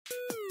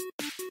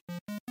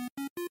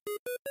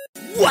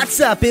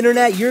What's up,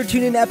 Internet? You're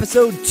tuning in to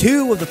episode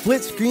 2 of the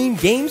Flip Screen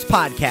Games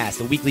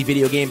Podcast, a weekly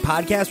video game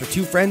podcast where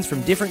two friends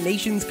from different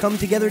nations come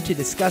together to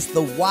discuss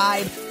the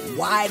wide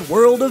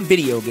world of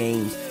video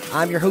games.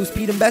 I'm your host,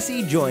 Pete and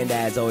Bessie, joined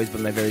as always by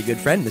my very good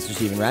friend, Mr.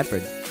 Steven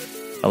Radford.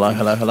 Hello,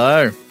 hello,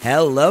 hello.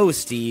 Hello,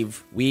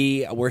 Steve.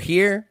 We're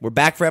here. We're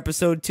back for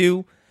episode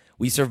 2.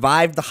 We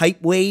survived the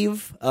hype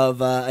wave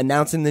of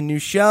announcing the new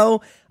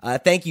show.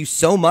 Thank you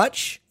so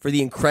much for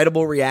the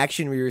incredible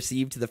reaction we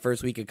received to the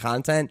first week of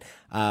content.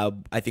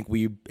 I think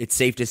it's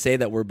safe to say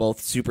that we're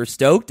both super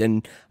stoked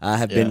and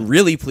have been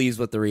really pleased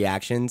with the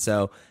reaction.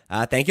 So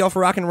thank you all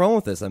for rocking and rolling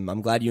with us.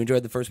 I'm glad you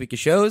enjoyed the first week of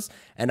shows,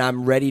 and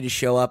I'm ready to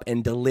show up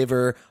and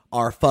deliver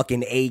our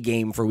fucking A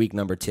game for week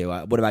number 2.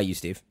 What about you,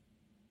 Steve?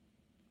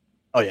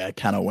 Oh yeah, I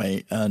cannot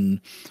wait.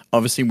 And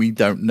obviously we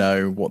don't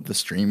know what the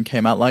stream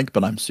came out like,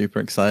 but I'm super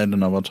excited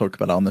and I will talk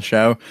about it on the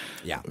show.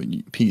 Yeah.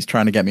 Pete's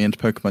trying to get me into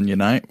Pokemon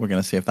Unite. We're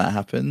going to see if that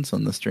happens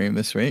on the stream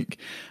this week.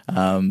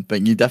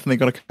 But you definitely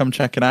got to come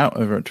check it out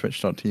over at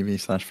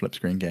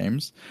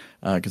twitch.tv/flipscreengames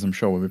because I'm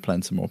sure we'll be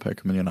playing some more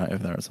Pokemon Unite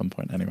over there at some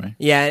point anyway.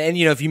 Yeah, and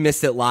if you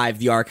missed it live,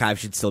 the archive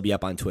should still be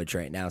up on Twitch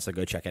right now, so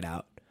go check it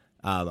out.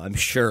 I'm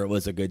sure it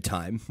was a good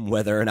time.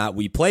 Whether or not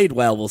we played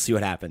well, we'll see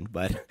what happened.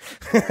 But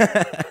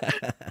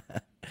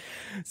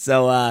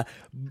so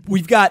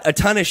we've got a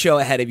ton of show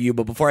ahead of you.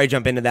 But before I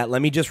jump into that,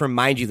 let me just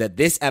remind you that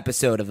this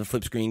episode of the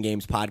Flip Screen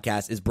Games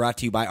podcast is brought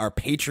to you by our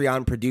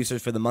Patreon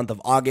producers for the month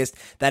of August.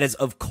 That is,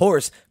 of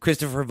course,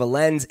 Christopher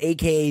Valenz,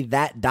 a.k.a.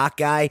 That Doc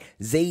Guy,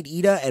 Zaid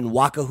Ida, and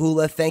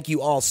Wakahula. Thank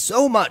you all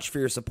so much for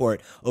your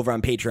support over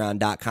on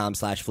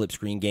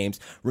patreon.com/flipscreengames.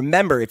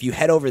 Remember, if you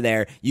head over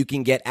there, you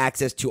can get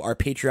access to our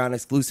Patreon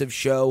exclusive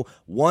show,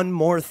 One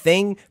More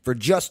Thing, for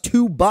just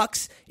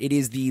 $2.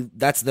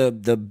 That's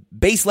the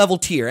base level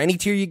tier. Any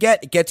tier you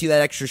get, it gets you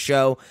that extra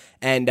show,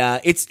 and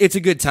it's a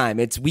good time.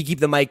 We keep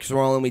the mics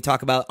rolling. We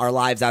talk about our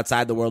lives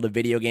outside the world of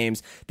video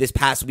games. This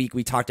past week,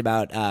 we talked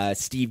about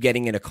Steve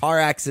getting in a car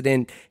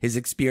accident, his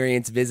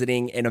experience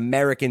visiting an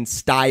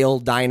American-style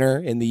diner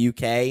in the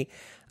UK.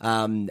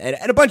 And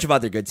a bunch of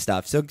other good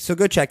stuff. So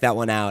go check that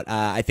one out.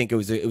 I think it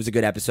was a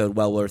good episode,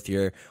 well worth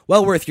your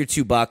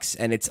 $2,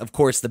 and it's of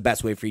course the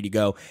best way for you to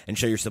go and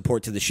show your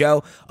support to the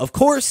show. Of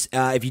course,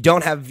 if you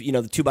don't have the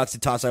 $2 to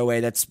toss our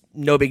way, that's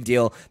no big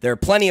deal. There are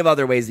plenty of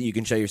other ways that you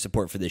can show your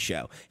support for this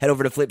show. Head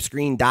over to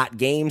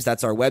flipscreen.games.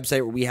 That's our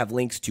website where we have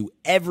links to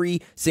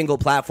every single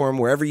platform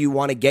wherever you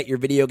want to get your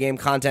video game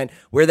content.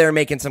 We're there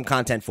making some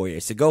content for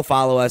you. So go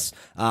follow us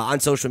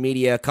on social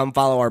media. Come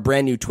follow our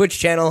brand new Twitch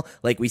channel.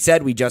 Like we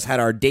said, we just had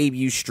our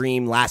debut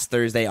stream last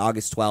Thursday,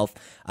 August 12th.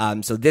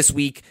 So this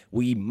week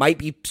we might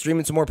be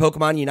streaming some more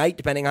Pokemon Unite,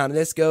 depending on how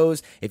this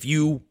goes. If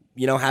you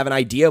have an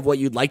idea of what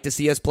you'd like to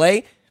see us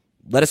play,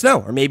 let us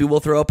know. Or maybe we'll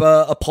throw up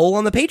a poll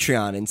on the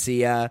Patreon and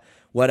see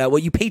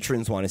what you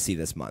patrons want to see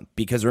this month.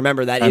 Because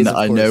remember, that is, of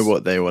course, I know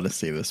what they want to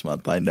see this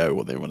month. I know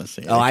what they want to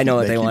see. Oh, I know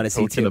what they want to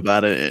see too. Talking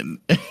about it in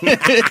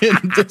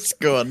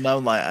Discord, and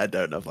I'm like, I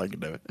don't know if I can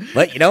do it.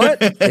 But you know what?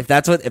 If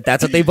that's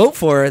what they vote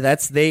for,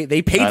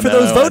 they paid for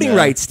those voting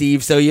rights,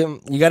 Steve. So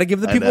you got to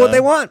give the people what they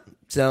want.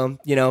 So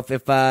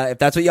if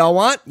that's what y'all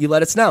want, you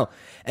let us know.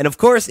 And of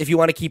course, if you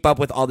want to keep up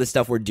with all this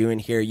stuff we're doing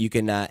here, you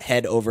can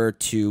head over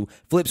to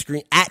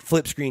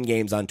Flipscreen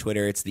Games on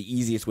Twitter. It's the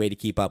easiest way to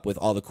keep up with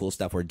all the cool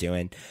stuff we're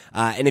doing.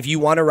 And if you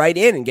want to write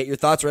in and get your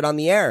thoughts right on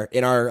the air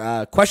in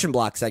our question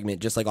block segment,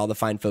 just like all the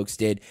fine folks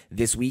did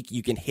this week,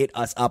 you can hit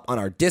us up on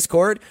our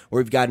Discord,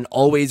 where we've got an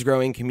always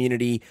growing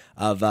community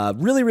of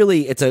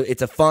really, it's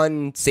a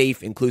fun,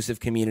 safe,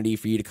 inclusive community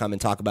for you to come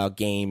and talk about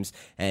games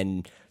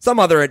and some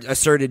other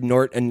asserted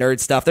nerd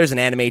stuff. There's an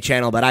anime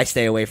channel, but I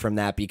stay away from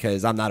that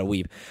because I'm not a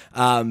weeb.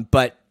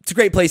 But it's a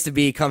great place to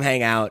be. Come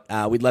hang out.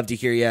 We'd love to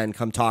hear you and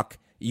come talk.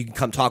 You can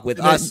come talk with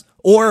us.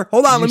 Or,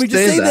 hold on, let me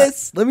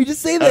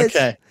just say this.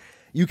 Okay.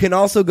 You can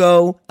also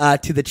go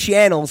to the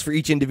channels for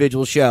each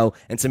individual show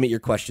and submit your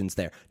questions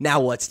there.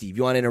 Now what, Steve?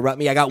 You want to interrupt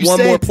me? I got one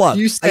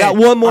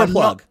more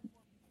plug.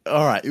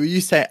 All right.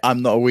 You say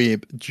I'm not a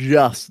weeb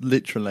just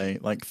literally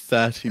like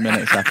 30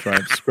 minutes after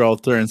I've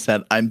scrolled through and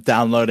said I'm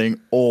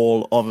downloading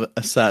all of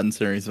a certain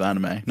series of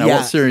anime. Now,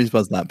 what series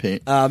was that,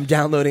 Pete?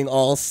 Downloading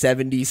all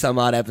 70 some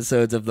odd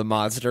episodes of the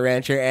Monster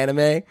Rancher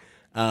anime.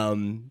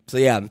 So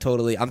yeah, I'm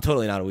totally not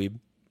a weeb.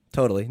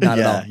 Totally not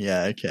at all.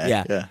 Yeah. Okay.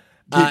 Yeah.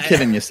 You're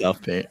kidding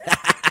yourself, Pete.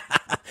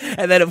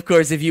 And then, of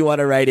course, if you want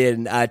to write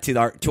in to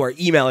our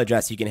email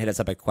address, you can hit us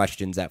up at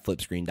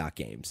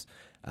questions@flipscreen.games.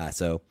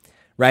 So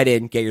write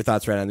in, get your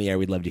thoughts right on the air.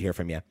 We'd love to hear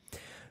from you.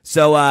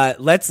 So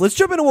let's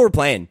jump into what we're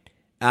playing.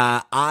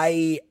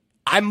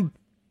 I'm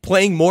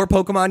playing more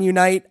Pokemon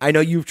Unite. I know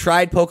you've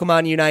tried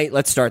Pokemon Unite.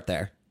 Let's start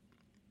there.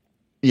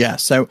 Yeah,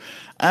 so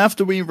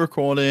after we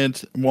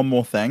recorded One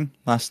More Thing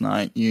last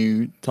night,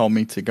 you told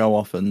me to go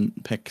off and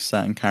pick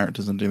certain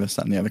characters and do this,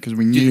 that, and the other, because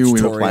we knew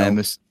we were playing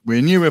this. We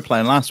knew we were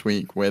playing last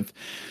week with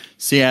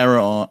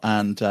Sierra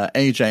and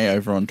AJ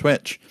over on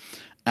Twitch.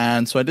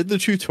 And so I did the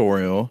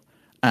tutorial,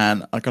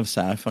 and I gotta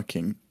say, I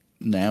fucking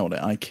nailed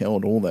it. I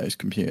killed all those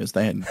computers.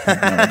 They had no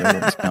idea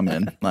what was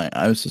coming. Like,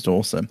 I was just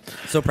awesome.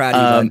 So proud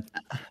of you, bud.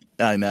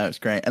 I know, it's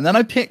great. And then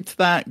I picked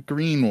that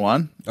green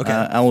one. Okay.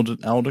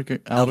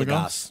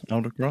 Eldergross.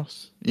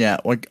 Yeah,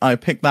 like I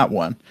picked that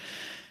one.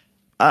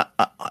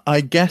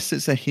 I guess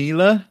it's a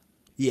healer.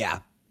 Yeah.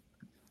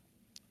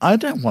 I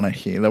don't want a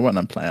healer when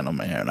I'm playing on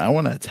my own. I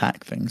want to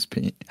attack things,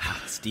 Pete.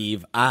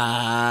 Steve,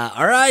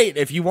 all right.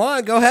 If you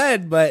want, go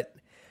ahead. But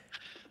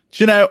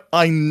do you know,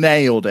 I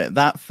nailed it.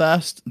 That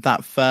first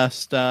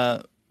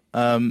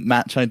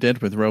match I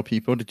did with real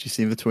people. Did you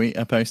see the tweet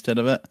I posted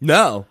of it?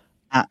 No.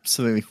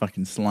 Absolutely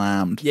fucking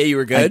slammed. Yeah, you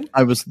were good.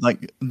 I was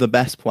like the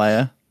best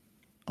player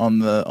on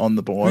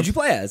the board. Who'd you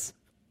play as?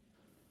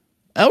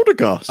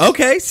 Eldergoss.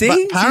 Okay,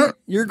 see?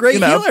 You're a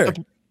great healer.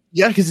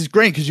 Yeah, because it's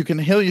great because you can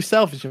heal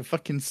yourself as you're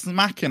fucking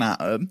smacking at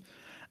them.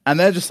 And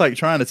they're just like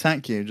trying to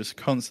attack you, just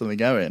constantly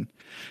going.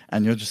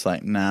 And you're just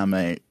like, nah,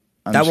 mate.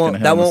 That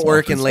won't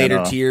work in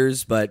later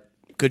tiers, but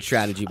good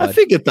strategy, bud. I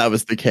figured that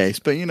was the case,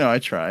 but I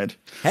tried.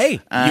 Hey,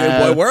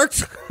 it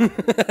worked.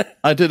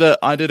 I did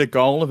a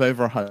goal of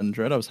over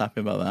 100. I was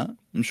happy about that.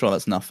 I'm sure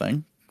that's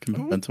nothing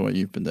compared to what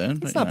you've been doing.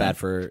 It's not bad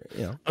for,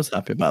 I was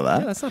happy about that.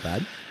 Yeah, that's not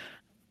bad.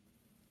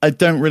 I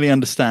don't really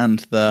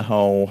understand the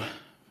whole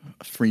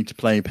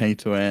free-to-play,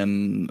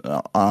 pay-to-win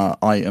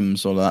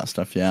items, all of that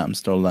stuff. Yeah, I'm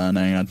still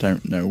learning. I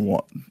don't know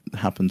what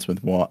happens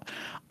with what.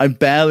 I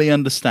barely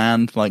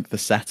understand like the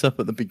setup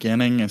at the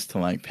beginning as to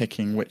like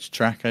picking which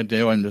track I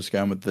do. I'm just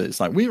going with it's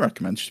like, we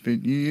recommend you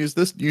use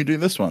this, you do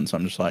this one. So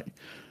I'm just like,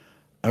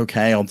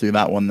 okay, I'll do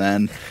that one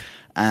then.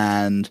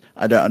 And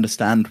I don't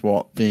understand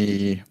what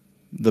the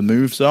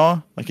moves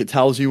are. Like it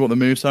tells you what the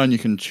moves are and you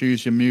can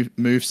choose your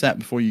move set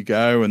before you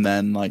go and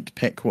then like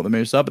pick what the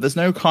moves are. But there's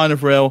no kind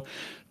of real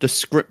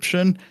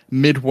description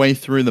midway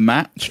through the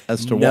match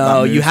as to what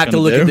that move's you have to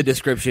look do. At the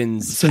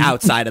descriptions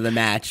outside of the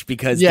match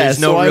because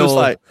there's no I real... was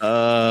like,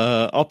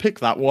 I'll pick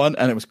that one,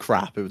 and it was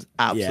crap. It was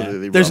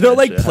absolutely There's no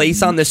like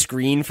place on the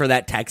screen for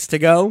that text to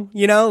go,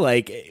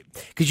 like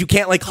because you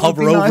can't like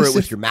hover over it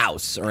with your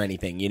mouse or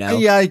anything,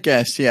 Yeah, I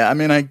guess. Yeah, I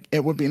mean,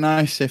 it would be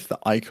nice if the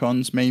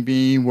icons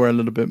maybe were a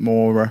little bit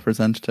more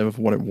representative of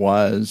what it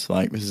was.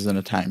 Like, this is an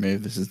attack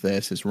move, this is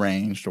this, it's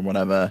ranged or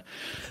whatever.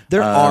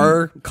 There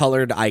are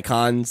colored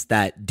icons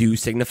that do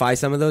signify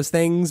some of those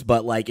things,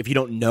 but like if you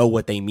don't know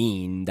what they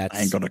mean, I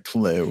ain't got a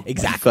clue.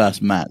 Exactly. Like,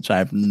 first match, I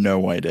have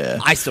no idea.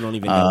 I still don't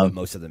even know what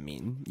most of them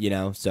mean,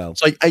 So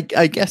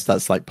I guess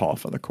that's like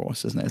part of the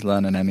course, isn't it? It's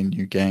learning any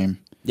new game.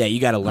 Yeah,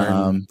 you got to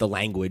learn the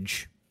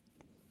language.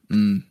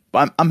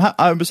 But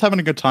I was having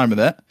a good time with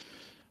it.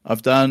 I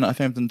think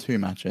I've done 2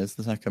 matches.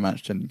 The second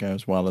match didn't go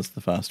as well as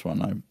the first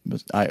one.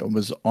 I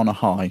was on a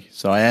high,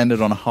 so I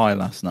ended on a high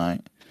last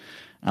night,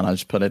 and I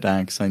just put it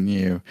down because I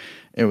knew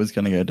it was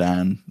going to go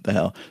down the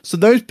hill. So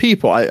those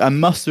people, I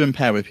must have been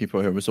paired with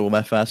people who it was all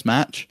their first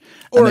match,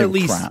 or at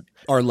least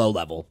are low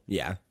level.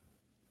 Yeah.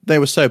 They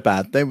were so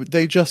bad.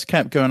 They just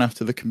kept going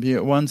after the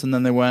computer ones, and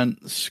then they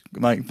weren't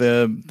like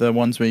the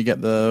ones where you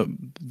get the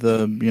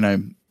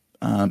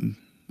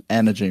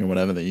energy or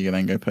whatever that you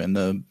then go put in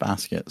the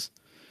baskets.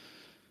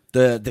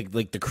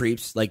 The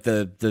creeps, like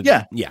the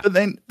yeah. But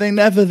they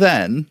never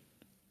then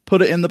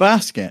put it in the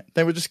basket.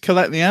 They would just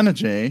collect the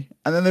energy,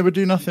 and then they would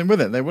do nothing with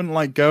it. They wouldn't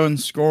like go and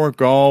score a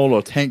goal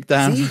or take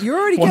down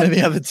one of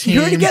the other teams.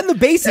 You're already getting the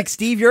basics,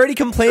 Steve. You're already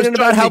complaining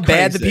about how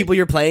bad the people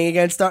you're playing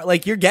against are.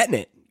 Like, you're getting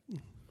it.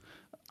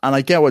 And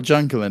I get what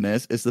jungling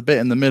is. It's the bit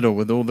in the middle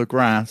with all the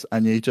grass,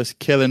 and you're just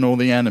killing all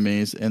the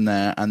enemies in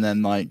there, and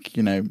then,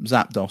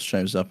 Zapdos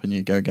shows up, and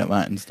you go get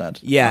that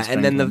instead. Yeah, that's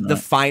and then the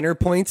finer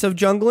points of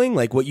jungling,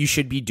 like what you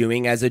should be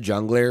doing as a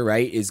jungler,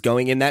 right, is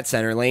going in that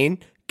center lane,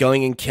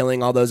 going and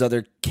killing all those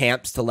other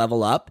camps to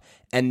level up,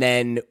 and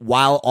then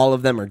while all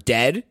of them are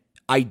dead,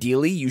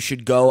 ideally, you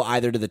should go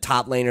either to the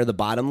top lane or the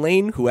bottom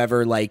lane,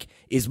 whoever,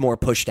 is more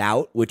pushed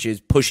out, which is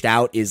pushed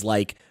out is,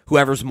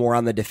 whoever's more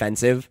on the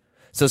defensive.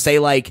 So say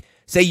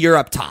you're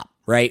up top,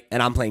 right?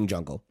 And I'm playing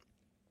jungle.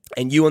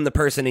 And you and the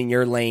person in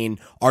your lane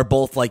are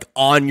both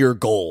on your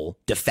goal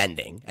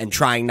defending and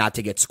trying not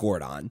to get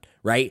scored on,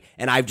 right?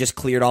 And I've just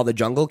cleared all the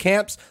jungle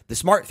camps. The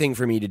smart thing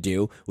for me to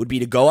do would be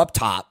to go up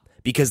top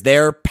because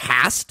they're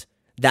past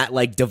that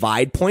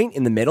divide point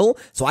in the middle.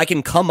 So I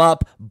can come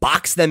up,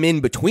 box them in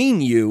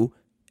between you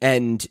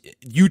and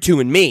you two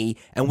and me,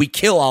 and we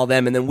kill all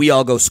them, and then we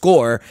all go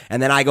score, and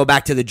then I go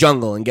back to the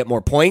jungle and get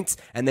more points,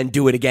 and then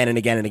do it again and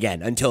again and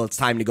again until it's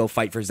time to go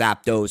fight for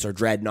Zapdos or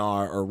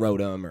Dreadnought or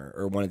Rotom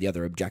or one of the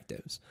other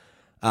objectives.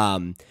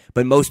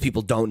 But most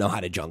people don't know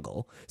how to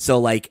jungle.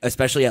 So,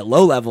 especially at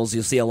low levels,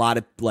 you'll see a lot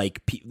of,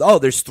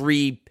 there's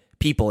 3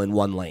 people in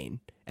one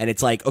lane. And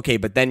it's okay,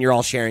 but then you're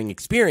all sharing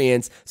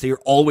experience, so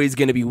you're always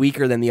going to be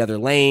weaker than the other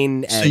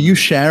lane. And... So you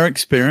share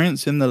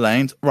experience in the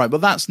lanes? Right,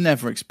 but that's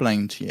never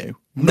explained to you.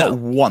 No. Not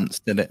once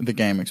did the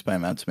game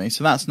explain that to me.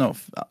 So that's not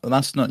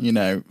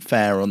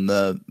fair on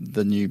the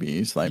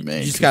newbies like me.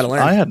 You just got to learn.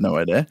 I had no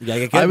idea.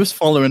 I was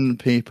following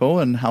people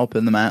and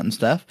helping them out and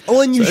stuff. Oh,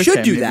 and you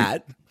should do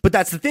that. But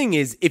that's the thing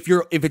is,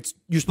 you're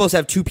supposed to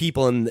have 2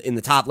 people in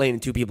the top lane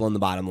and 2 people in the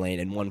bottom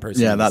lane and 1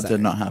 person. Yeah, in the that center.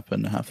 did not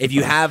happen. If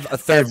you have a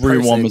third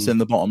everyone person, was in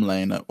the bottom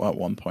lane at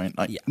one point.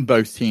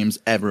 Both teams,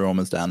 everyone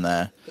was down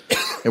there.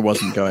 it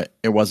wasn't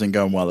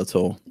going well at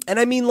all. And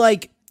I mean,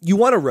 like, you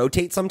want to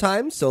rotate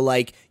sometimes. So,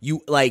 like,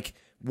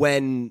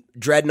 when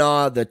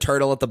Dreadnought, the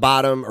turtle at the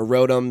bottom, or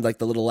Rotom, like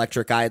the little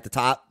electric guy at the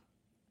top,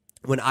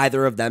 when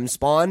either of them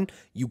spawn,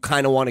 you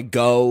kind of want to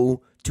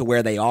go to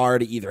where they are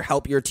to either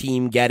help your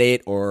team get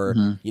it or,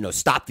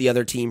 stop the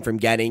other team from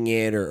getting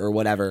it or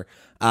whatever.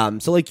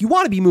 So, like, you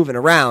want to be moving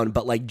around,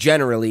 but, like,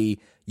 generally,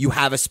 you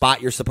have a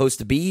spot you're supposed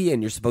to be,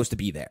 and you're supposed to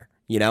be there,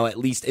 at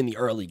least in the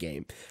early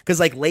game. Because,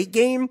 like, late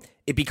game,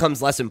 it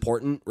becomes less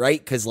important, right?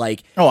 Because,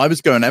 like... Oh, I was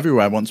going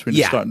everywhere once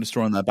we started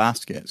destroying their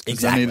baskets.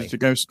 Because I needed to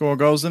go score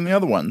goals in the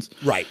other ones.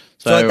 Right.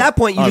 So at that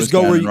point, you just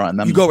go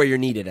where you're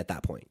needed at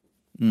that point.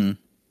 Mm.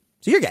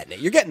 So you're getting it.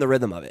 You're getting the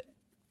rhythm of it.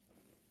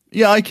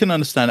 Yeah, I can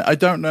understand it. I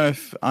don't know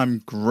if I'm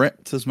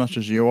gripped as much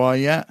as you are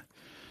yet.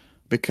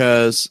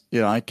 Because,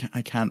 I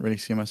can't really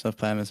see myself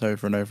playing this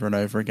over and over and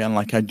over again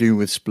like I do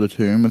with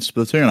Splatoon. With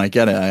Splatoon, I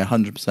get it. I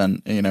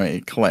 100%,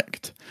 it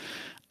clicked.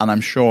 And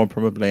I'm sure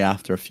probably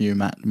after a few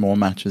more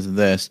matches of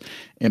this,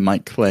 it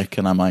might click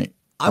and I might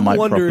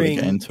probably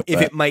get into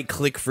if it might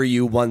click for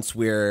you once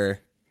we're...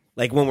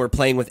 Like when we're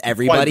playing with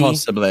everybody, quite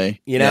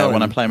possibly,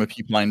 when I'm playing with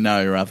people I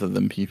know rather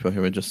than people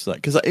who are just like,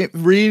 because it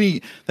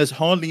really, there's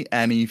hardly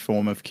any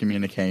form of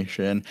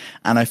communication,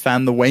 and I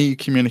found the way you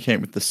communicate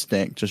with the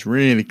stick just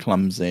really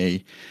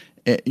clumsy.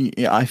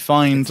 I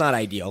find it's not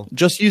ideal.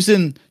 Just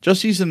using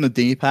the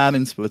D-pad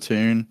in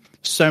Splatoon,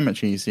 so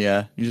much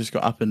easier. You just go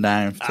up and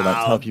down to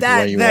tell people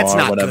where you are. That's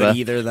not whatever. Good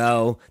either,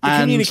 though. The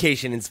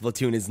communication in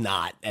Splatoon is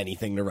not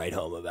anything to write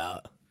home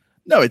about.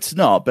 No, it's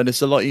not, but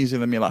it's a lot easier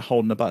than me like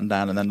holding the button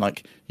down and then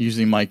like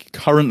using my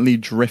currently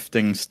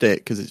drifting stick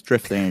because it's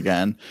drifting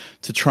again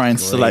to try and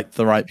select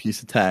the right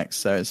piece of text.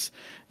 So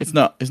it's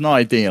not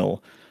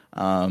ideal.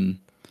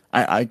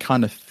 I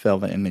kind of feel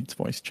that it needs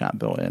voice chat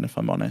built in. If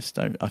I'm honest,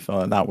 I feel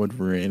like that would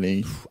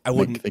really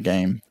make the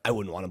game. I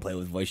wouldn't want to play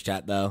with voice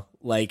chat though.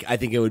 Like I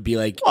think it would be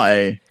like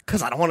why?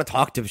 Because I don't want to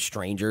talk to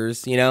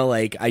strangers.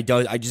 Like I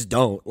just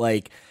don't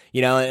like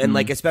and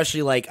like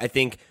especially like I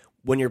think.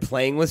 When you're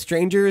playing with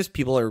strangers,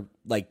 people are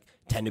like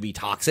tend to be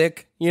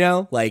toxic,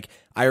 Like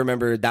I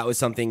remember that was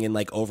something in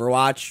like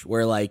Overwatch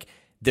where like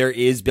there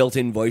is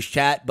built-in voice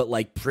chat, but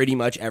like pretty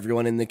much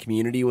everyone in the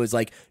community was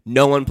like,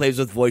 no one plays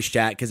with voice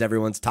chat because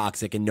everyone's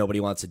toxic and nobody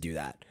wants to do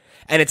that.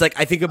 And it's like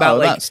I think about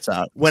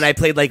when I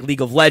played like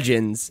League of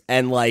Legends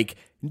and like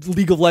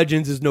League of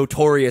Legends is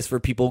notorious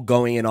for people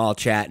going in all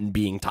chat and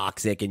being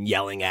toxic and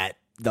yelling at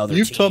the other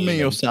You've told me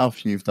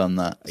yourself you've done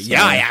that. So.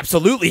 Yeah, I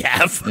absolutely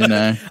have.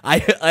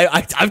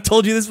 I've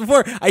told you this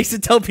before. I used to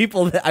tell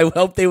people that I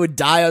hope they would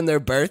die on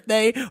their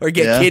birthday or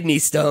get kidney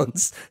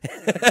stones.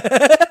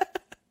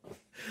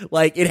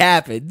 Like, it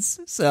happens.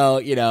 So,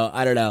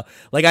 I don't know.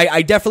 Like,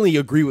 I definitely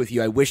agree with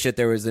you. I wish that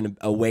there was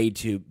a way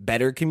to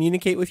better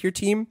communicate with your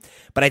team,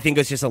 but I think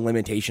it's just a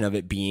limitation of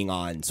it being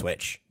on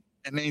Switch.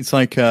 It needs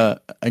like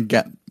a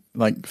get,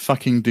 like,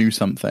 fucking do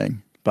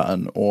something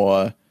button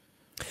or...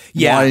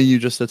 Yeah. Why are you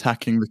just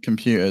attacking the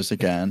computers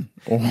again?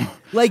 Or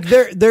like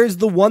there's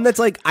the one that's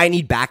like I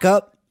need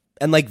backup,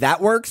 and like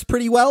that works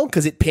pretty well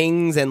because it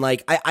pings and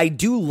like I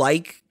do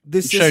like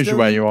this. It shows you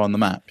where you are on the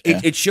map.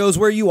 Yeah. It shows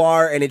where you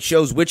are and it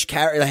shows which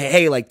character.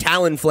 Hey, like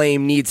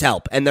Talonflame needs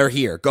help and they're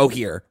here. Go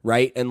here,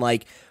 right? And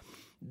like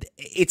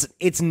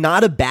it's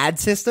not a bad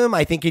system.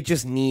 I think it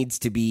just needs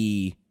to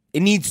be. It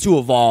needs to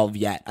evolve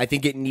yet. I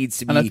think it needs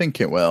to be. And I think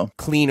it will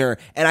cleaner.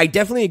 And I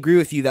definitely agree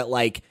with you that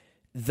like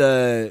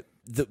the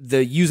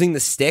using the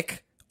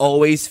stick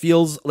always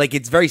feels like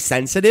it's very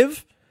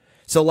sensitive.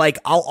 So like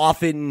I'll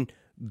often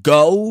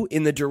go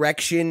in the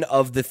direction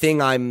of the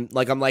thing I'm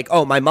like,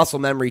 oh, my muscle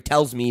memory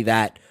tells me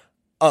that,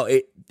 oh,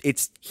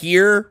 it's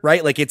here,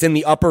 right? Like it's in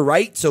the upper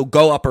right. So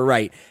go upper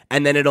right.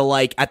 And then it'll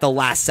like at the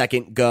last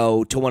second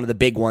go to one of the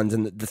big ones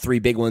and the three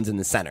big ones in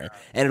the center.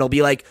 And it'll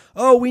be like,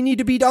 oh, we need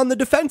to be on the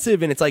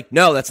defensive. And it's like,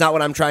 no, that's not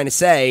what I'm trying to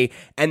say.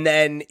 And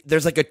then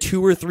there's like a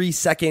 2 or 3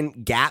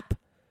 second gap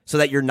so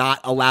that you're not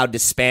allowed to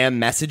spam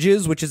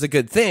messages, which is a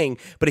good thing.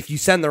 But if you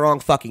send the wrong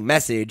fucking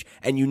message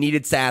and you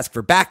needed to ask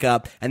for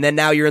backup, and then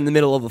now you're in the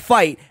middle of a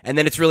fight, and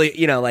then it's really,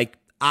 like,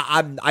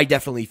 I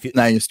definitely feel...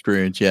 Now you're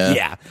screwed, yeah.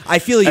 Yeah, I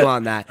feel you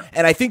on that.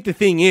 And I think the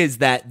thing is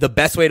that the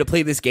best way to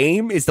play this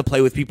game is to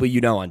play with people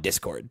on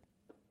Discord.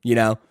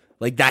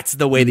 Like, that's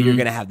the way that you're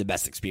going to have the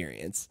best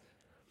experience.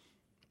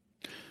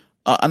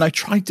 And I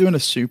tried doing a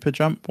super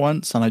jump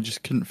once, and I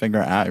just couldn't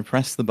figure it out. I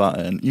pressed the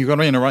button. You got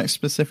to be in a right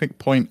specific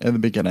point at the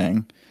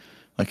beginning,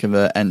 like in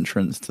the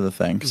entrance to the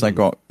thing, because I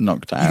got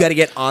knocked out. You got to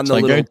get on the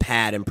little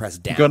pad and press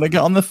down. You got to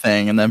get on the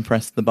thing and then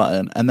press the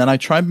button. And then I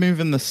tried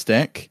moving the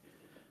stick,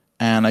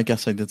 and I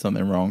guess I did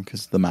something wrong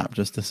because the map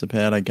just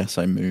disappeared. I guess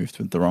I moved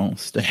with the wrong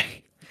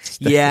stick.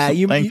 Yeah,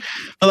 but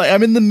like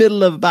I'm in the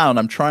middle of a battle.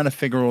 I'm trying to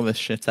figure all this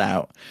shit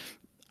out.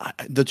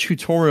 The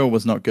tutorial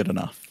was not good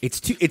enough. It's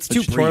too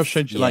brief.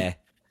 Showed you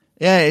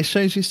it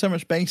shows you so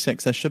much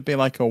basics. There should be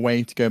like a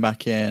way to go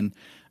back in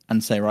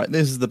and say, right,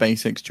 this is the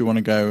basics. Do you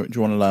want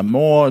to learn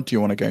more? Do you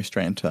want to go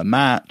straight into a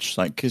match?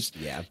 Like, because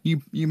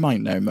you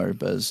might know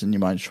MOBAs and you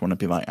might just want to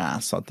be like,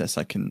 sod this.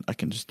 I can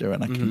just do it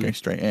and I can go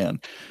straight in.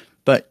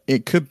 But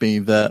it could be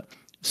that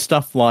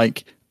stuff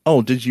like,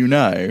 oh, did you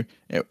know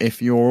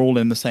if you're all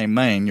in the same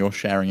lane, you're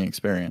sharing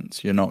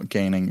experience. You're not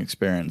gaining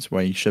experience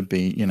where you should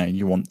be,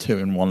 you want 2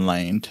 in one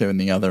lane, 2 in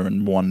the other,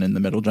 and 1 in the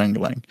middle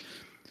jungling.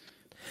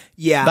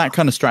 Yeah. That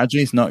kind of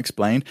strategy is not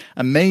explained.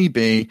 And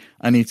maybe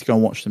I need to go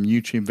and watch some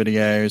YouTube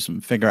videos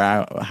and figure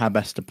out how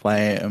best to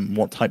play it and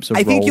what types of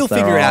roles I think you'll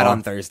figure it out are.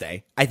 on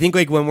Thursday. I think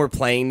like when we're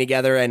playing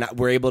together and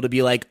we're able to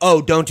be like,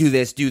 oh, don't do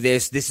this, do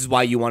this. This is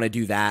why you want to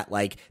do that.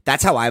 Like,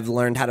 that's how I've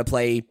learned how to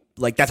play.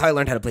 Like, that's how I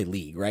learned how to play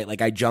League, right?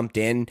 Like, I jumped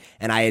in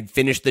and I had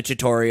finished the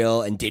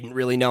tutorial and didn't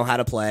really know how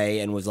to play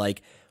and was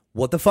like,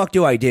 what the fuck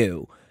do I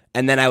do?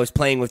 And then I was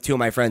playing with 2 of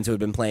my friends who had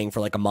been playing for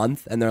like a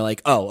month, and they're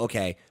like, oh,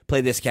 okay, play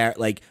this character.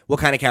 Like,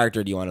 what kind of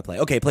character do you want to play?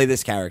 Okay, play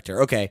this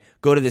character. Okay,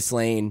 go to this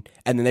lane.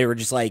 And then they were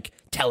just like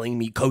telling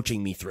me,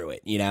 coaching me through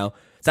it, So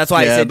that's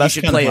why I said you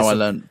should play. That's how I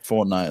learned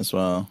Fortnite as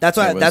well. That's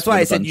why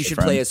I said you should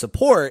play a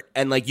support,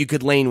 and like you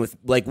could lane with,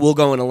 like, we'll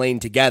go in a lane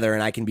together,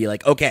 and I can be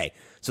like, okay,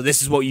 so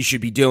this is what you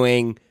should be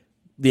doing.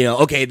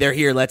 Okay, they're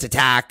here, let's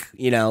attack.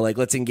 Like,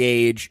 let's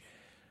engage.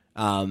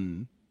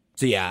 So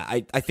yeah,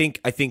 I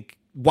think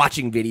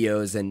watching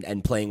videos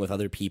and playing with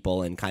other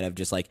people and kind of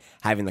just like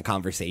having the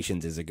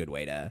conversations is a good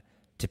way to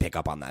pick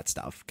up on that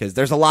stuff, because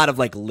there's a lot of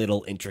like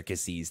little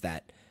intricacies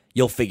that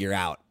you'll figure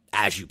out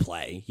as you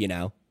play,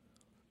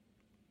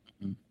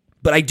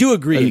 But I do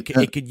agree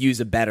it could use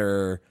a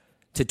better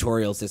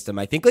tutorial system.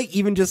 I think like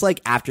even just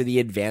like after the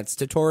advanced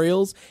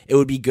tutorials, it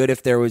would be good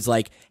if there was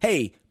like,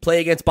 hey,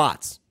 play against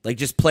bots, like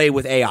just play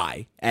with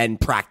AI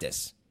and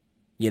practice,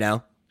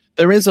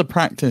 There is a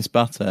practice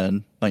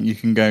button, like you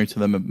can go to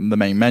the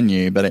main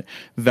menu, but it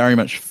very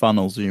much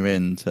funnels you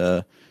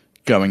into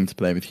going to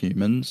play with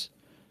humans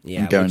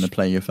and going to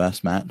play your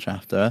first match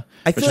after.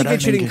 I feel like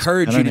it should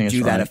encourage you to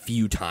do that a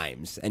few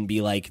times and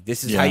be like,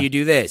 this is how you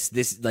do this.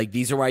 Like,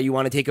 these are why you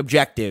want to take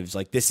objectives.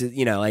 Like, this is,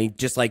 like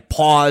just like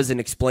pause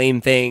and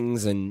explain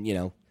things and,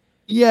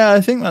 Yeah,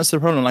 I think that's the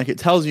problem. Like, it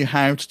tells you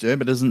how to do it,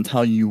 but it doesn't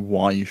tell you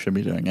why you should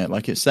be doing it.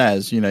 Like, it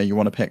says, you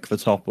want to pick the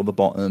top or the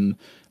bottom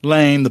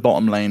lane. The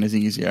bottom lane is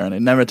easier, and it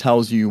never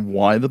tells you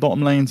why the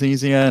bottom lane's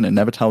easier, and it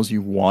never tells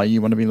you why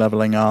you want to be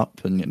leveling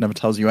up, and it never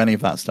tells you any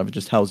of that stuff. It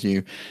just tells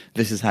you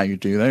this is how you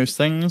do those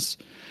things,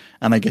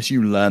 and I guess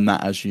you learn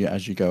that as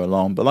you go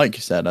along. But like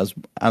you said,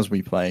 as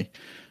we play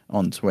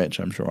on Twitch,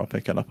 I'm sure I'll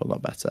pick it up a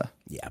lot better.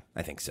 Yeah,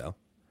 I think so.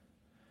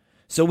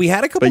 So we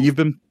had a couple. But you've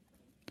been.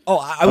 Oh,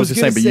 I was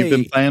going to say, but you've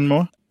been playing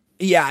more?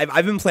 Yeah,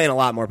 I've been playing a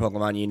lot more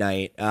Pokemon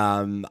Unite.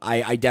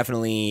 I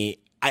definitely,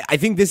 I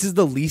think this is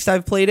the least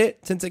I've played it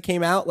since it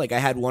came out. Like, I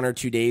had 1 or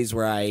 2 days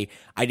where I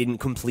didn't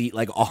complete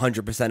like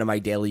 100% of my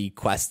daily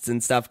quests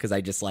and stuff because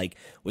I just like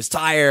was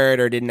tired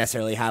or didn't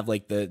necessarily have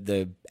like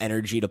the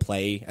energy to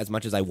play as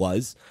much as I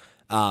was.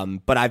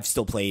 But I've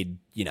still played,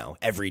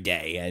 every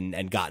day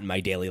and gotten my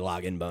daily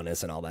login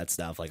bonus and all that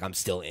stuff. Like, I'm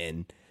still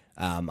in.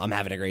 I'm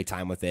having a great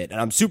time with it, and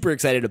I'm super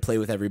excited to play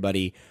with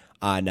everybody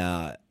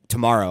on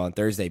tomorrow on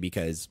Thursday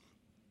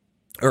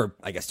or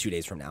I guess 2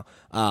 days from now,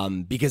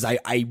 because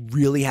I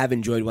really have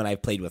enjoyed when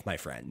I've played with my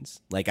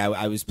friends. Like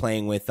I was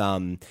playing with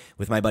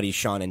my buddies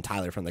Sean and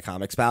Tyler from the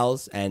Comics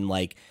Pals, and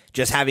like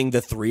just having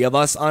the 3 of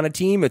us on a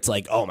team, it's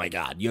like, oh my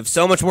God, you have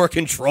so much more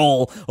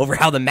control over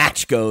how the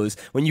match goes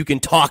when you can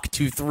talk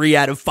to 3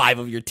 out of 5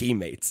 of your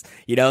teammates.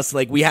 So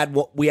like we had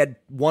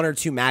 1 or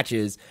 2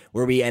 matches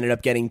where we ended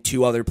up getting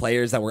 2 other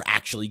players that were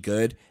actually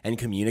good and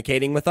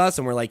communicating with us,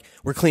 and we're like,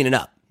 we're cleaning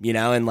up,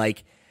 and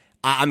like.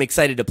 I'm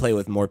excited to play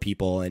with more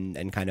people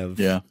and kind of,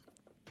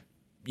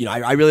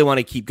 I really want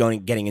to keep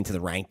getting into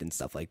the ranked and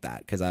stuff like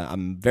that, because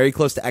I'm very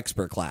close to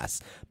expert class,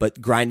 but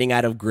grinding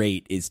out of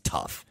great is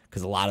tough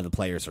because a lot of the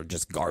players are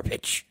just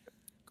garbage.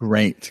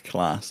 Great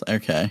class.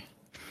 Okay.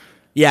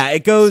 Yeah,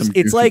 it goes,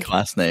 it's like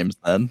class names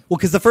then. Well,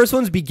 because the first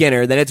one's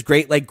beginner, then it's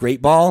great, like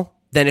great ball,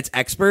 then it's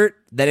expert,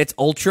 then it's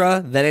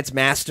ultra, then it's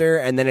master,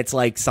 and then it's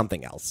like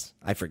something else.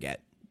 I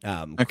forget.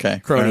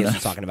 Okay. Cronius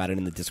was talking about it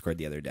in the Discord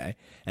the other day,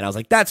 and I was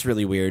like, "That's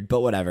really weird,"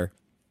 but whatever.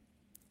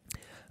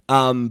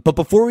 But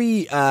before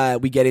we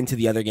get into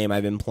the other game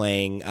I've been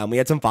playing, we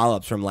had some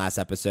follow-ups from last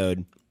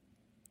episode.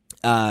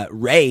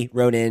 Ray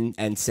wrote in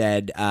and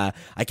said,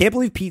 I can't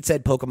believe Pete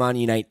said Pokemon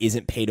Unite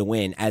isn't pay to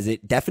win, as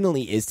it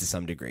definitely is to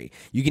some degree.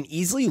 You can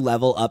easily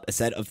level up a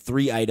set of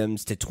 3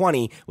 items to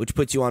 20, which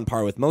puts you on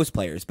par with most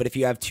players. But if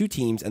you have 2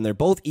 teams and they're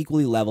both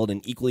equally leveled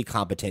and equally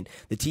competent,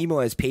 the team who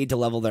has paid to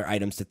level their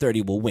items to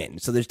 30 will win.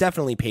 So there's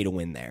definitely pay to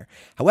win there.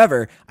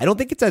 However, I don't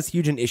think it's as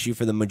huge an issue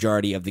for the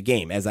majority of the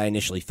game as I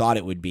initially thought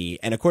it would be.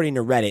 And according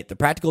to Reddit, the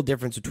practical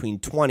difference between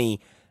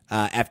 20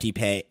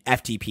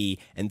 FTP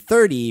and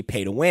 30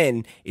 pay to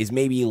win is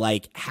maybe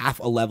like half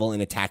a level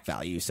in attack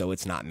value, so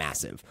it's not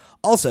massive.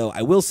 Also,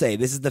 I will say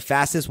this is the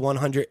fastest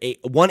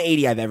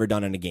 180 I've ever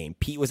done in a game.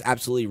 Pete was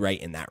absolutely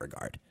right in that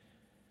regard.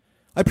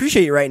 I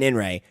appreciate you writing in,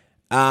 Ray.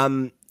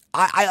 I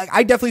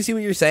definitely see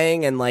what you're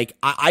saying, and like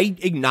I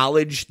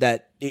acknowledge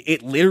that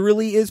it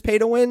literally is pay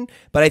to win,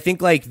 but I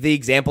think like the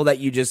example that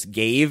you just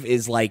gave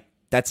is like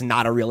that's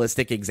not a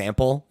realistic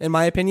example in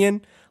my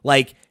opinion.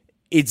 Like,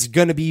 it's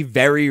going to be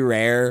very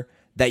rare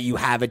that you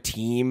have a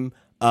team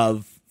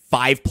of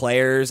 5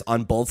 players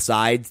on both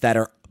sides that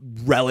are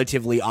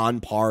relatively on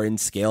par in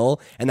skill,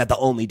 and that the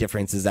only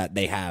difference is that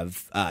they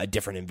have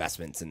different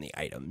investments in the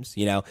items.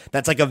 You know,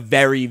 that's like a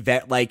very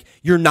like,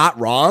 you're not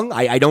wrong.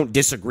 I don't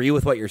disagree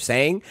with what you're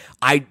saying.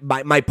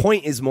 My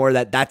point is more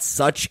that that's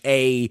such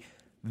a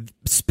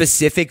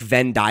specific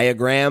Venn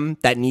diagram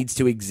that needs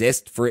to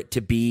exist for it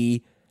to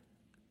be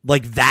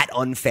like that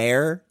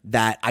unfair,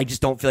 that I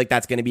just don't feel like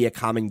that's going to be a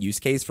common use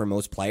case for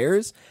most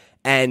players.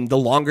 And the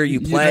longer you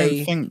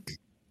play,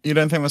 you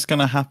don't think that's going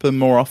to happen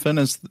more often,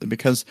 is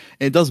because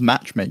it does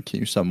matchmake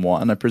you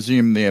somewhat, and I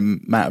presume the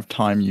amount of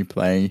time you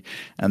play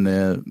and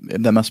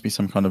there must be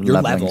some kind of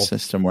leveling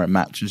system where it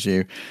matches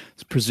you.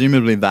 So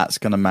presumably that's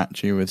going to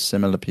match you with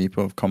similar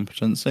people of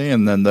competency,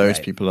 and then those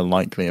people are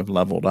likely have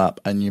leveled up,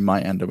 and you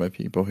might end up with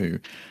people who,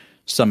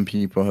 some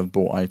people have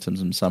bought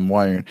items and some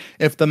won't.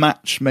 If the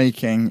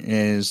matchmaking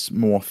is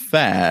more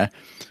fair,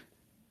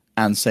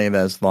 and say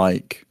there's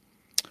like,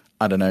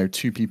 I don't know,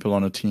 2 people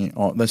on a team,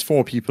 or there's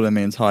 4 people in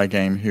the entire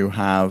game who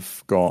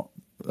have bought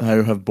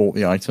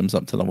the items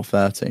up to level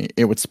 30,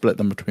 it would split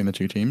them between the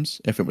 2 teams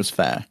if it was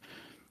fair.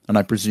 And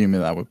I presume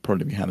that would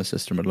probably be how the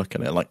system would look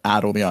at it, like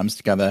add all the items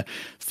together,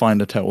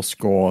 find a total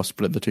score,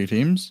 split the 2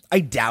 teams. I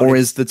doubt or it.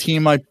 Is the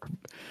team I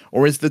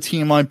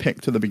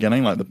picked at the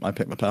beginning, like I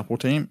picked the purple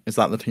team, is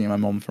that the team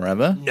I'm on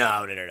forever?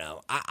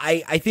 No.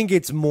 I think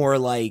it's more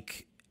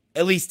like,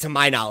 at least to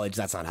my knowledge,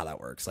 that's not how that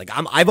works. Like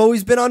I've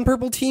always been on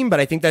purple team, but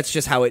I think that's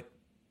just how it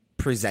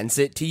presents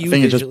it to you. I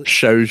think it just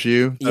shows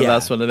you that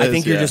that's what it is. I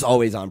think you're just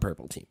always on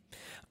purple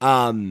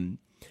team.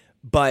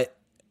 But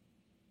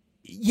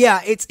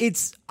yeah,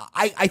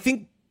 I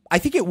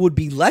think it would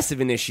be less of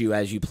an issue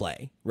as you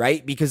play,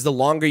 right? Because the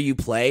longer you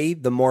play,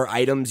 the more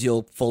items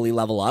you'll fully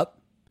level up.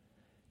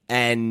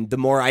 And the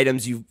more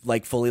items you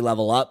like fully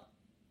level up,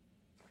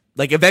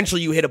 like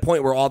eventually you hit a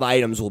point where all the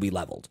items will be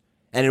leveled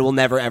and it will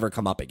never ever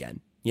come up again,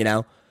 you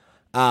know?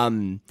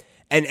 And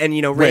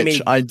you know,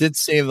 Which I did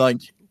say,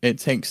 like, it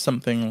takes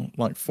something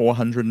like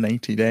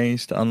 480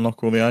 days to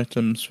unlock all the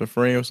items for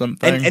free or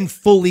something. And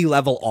fully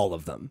level all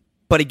of them.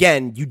 But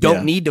again, you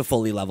don't need to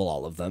fully level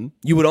all of them.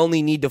 You would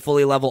only need to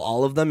fully level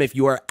all of them if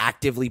you are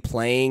actively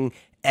playing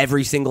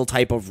every single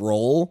type of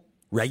role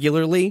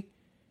regularly,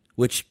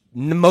 which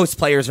most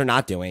players are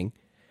not doing.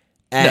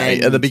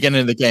 And at the beginning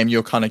of the game,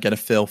 you'll kind of get a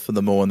feel for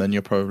them all, and then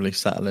you'll probably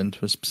settle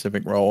into a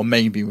specific role. Or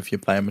maybe if you're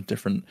playing with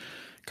different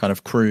kind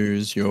of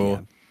crews,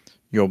 you'll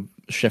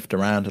shift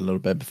around a little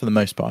bit. But for the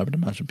most part, I would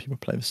imagine people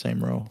play the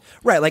same role.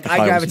 Right, like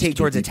I gravitate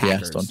towards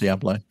attackers on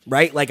Diablo.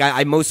 Right, like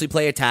I mostly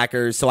play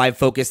attackers, so I've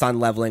focused on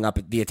leveling up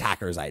the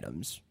attackers'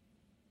 items.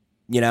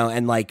 You know,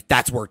 and like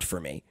that's worked for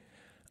me.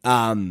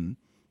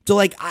 So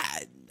like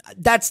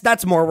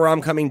that's more where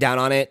I'm coming down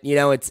on it. You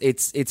know,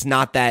 it's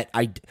not that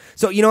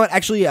so you know what,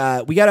 actually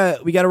we got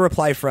a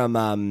reply from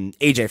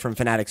AJ from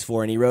Fanatics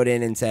 4, and he wrote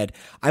in and said,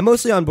 I'm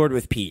mostly on board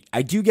with Pete.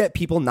 I do get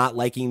people not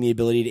liking the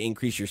ability to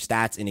increase your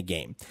stats in a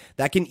game.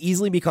 That can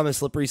easily become a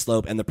slippery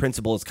slope, and the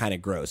principle is kind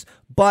of gross.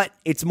 But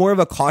it's more of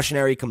a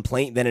cautionary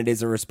complaint than it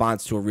is a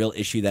response to a real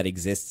issue that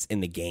exists in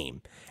the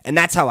game. And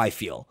that's how I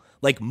feel.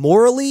 Like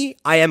morally,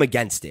 I am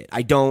against it.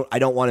 I don't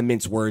want to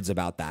mince words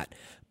about that.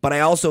 But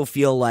I also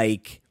feel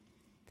like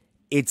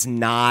it's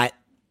not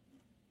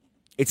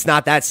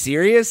that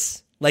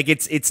serious. Like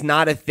it's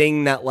not a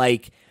thing that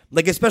like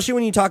especially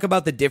when you talk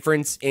about the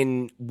difference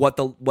in what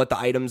the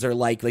items are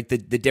like the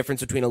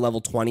difference between a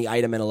level 20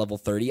 item and a level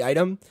 30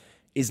 item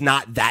is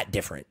not that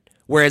different.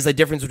 Whereas the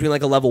difference between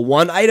like a level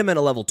 1 item and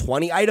a level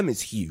 20 item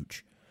is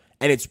huge.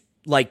 And it's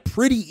like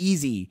pretty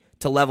easy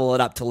to level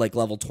it up to like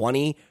level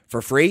 20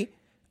 for free.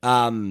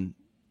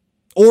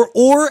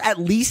 Or at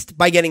least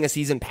by getting a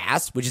season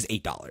pass, which is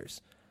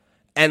 $8.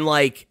 And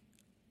like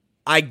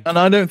I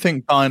don't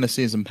think buying a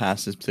season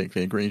pass is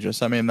particularly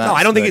egregious. I mean, no,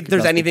 I don't think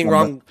there's anything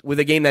wrong with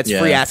a game that's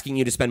free asking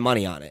you to spend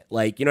money on it.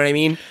 Like, you know what I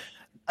mean?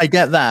 I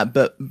get that,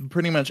 but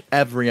pretty much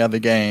every other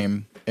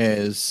game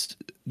is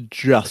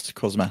just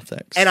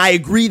cosmetics. And I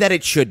agree that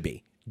it should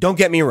be. Don't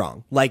get me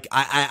wrong. Like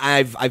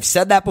I've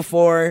said that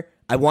before.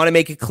 I want to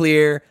make it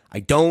clear.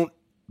 I don't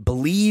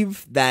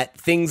believe that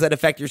things that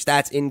affect your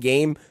stats in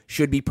game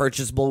should be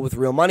purchasable with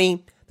real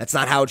money. That's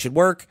not how it should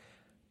work.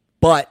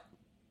 But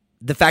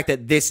the fact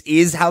that this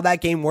is how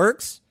that game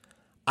works,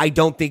 I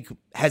don't think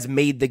has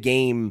made the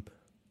game,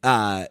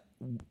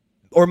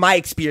 or my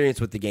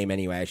experience with the game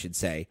anyway, I should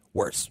say,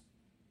 worse.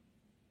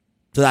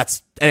 So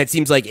and it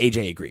seems like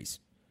AJ agrees.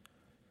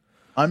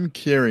 I'm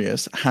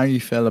curious how you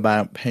feel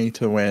about pay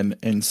to win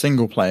in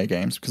single player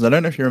games, because I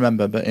don't know if you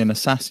remember, but in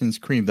Assassin's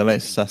Creed, the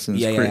latest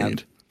Assassin's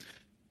Creed,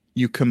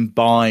 you can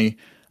buy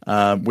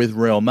with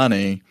real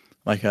money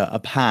like a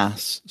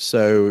pass,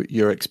 so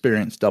your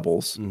experience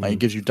doubles. Mm-hmm. Like it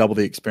gives you double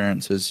the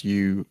experience as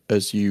you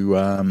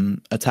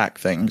attack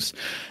things,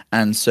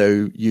 and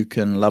so you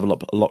can level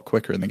up a lot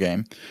quicker in the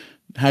game.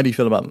 How do you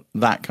feel about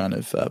that kind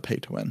of pay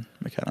to win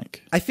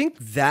mechanic? I think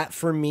that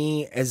for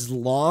me, as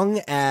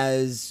long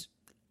as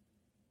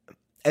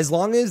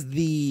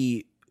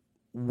the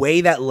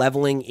way that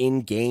leveling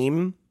in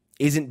game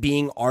isn't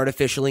being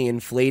artificially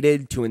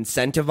inflated to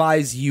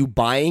incentivize you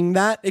buying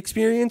that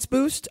experience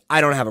boost,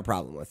 I don't have a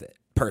problem with it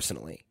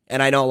personally.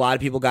 And I know a lot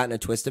of people got in a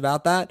twist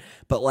about that,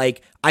 but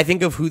like, I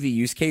think of who the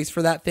use case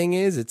for that thing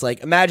is. It's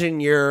like, imagine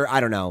you're,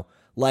 I don't know,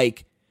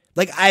 like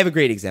I have a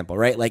great example,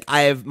 right? Like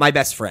I have my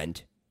best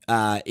friend,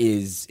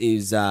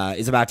 is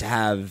about to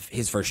have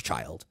his first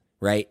child,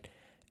 right?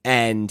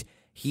 And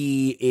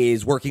he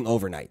is working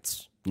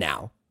overnights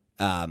now.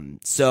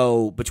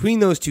 So between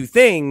those two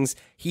things,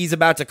 he's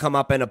about to come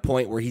up in a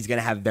point where he's going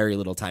to have very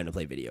little time to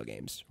play video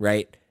games,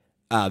 right?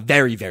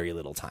 Very, very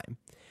little time.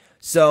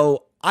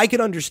 So I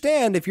could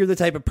understand if you're the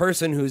type of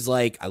person who's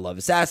like, I love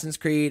Assassin's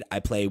Creed. I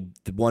play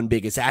the one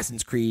big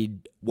Assassin's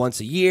Creed once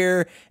a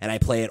year and I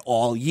play it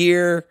all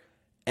year.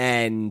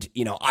 And,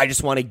 you know, I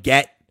just want to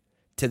get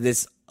to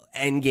this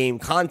end game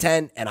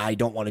content and I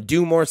don't want to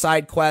do more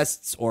side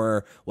quests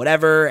or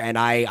whatever. And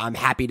I'm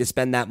happy to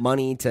spend that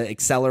money to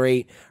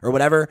accelerate or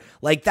whatever.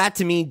 Like that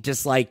to me,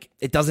 just like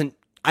it doesn't,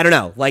 I don't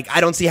know. Like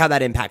I don't see how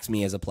that impacts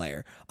me as a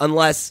player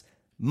unless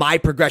my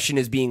progression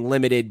is being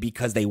limited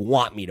because they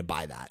want me to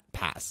buy that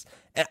pass.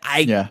 And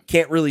I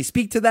can't really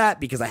speak to that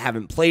because I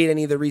haven't played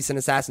any of the recent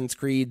Assassin's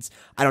Creeds.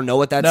 I don't know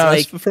what that's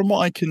like. From what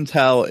I can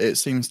tell, it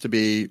seems to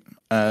be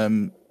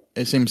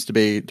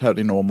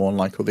totally normal and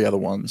like all the other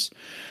ones.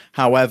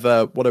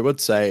 However, what I would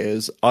say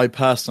is I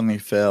personally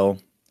feel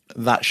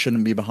that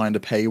shouldn't be behind a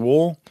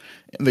paywall.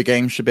 The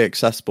game should be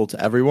accessible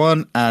to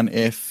everyone. And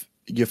if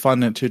you're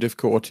finding it too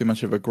difficult or too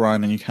much of a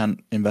grind and you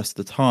can't invest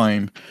the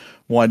time,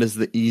 why does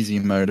the easy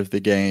mode of the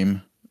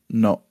game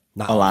not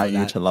allow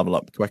you to level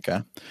up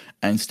quicker?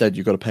 And instead,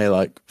 you've got to pay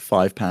like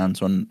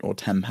 £5 or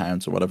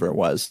 £10 or whatever it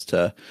was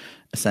to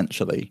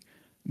essentially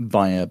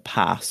buy a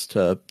pass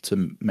to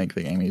make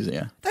the game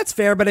easier. That's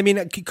fair, but I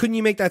mean, couldn't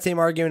you make that same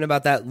argument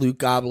about that Loot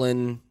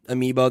Goblin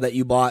amiibo that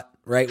you bought,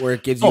 right? Where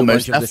it gives you a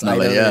bunch of this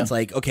item, and it's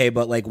like, okay,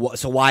 but like,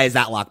 so why is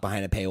that locked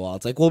behind a paywall?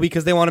 It's like, well,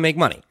 because they want to make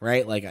money,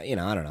 right? Like, you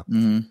know, I don't know.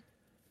 Mm-hmm.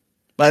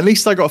 But at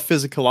least I got a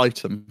physical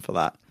item for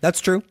that.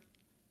 That's true.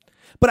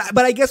 But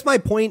I guess my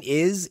point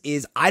is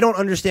I don't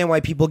understand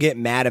why people get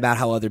mad about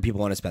how other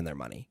people want to spend their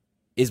money.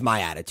 Is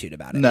my attitude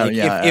about it. No, like,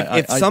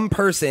 if some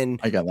person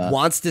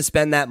wants to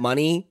spend that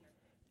money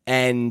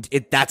and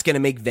that's going to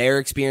make their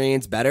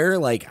experience better,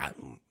 like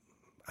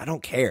I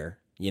don't care,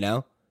 you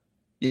know?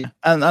 Yeah,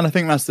 and I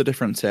think that's the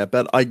difference here.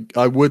 But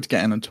I would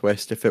get in a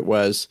twist if it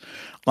was,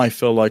 I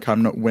feel like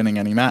I'm not winning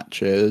any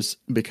matches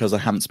because I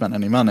haven't spent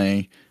any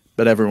money,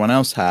 but everyone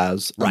else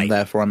has, and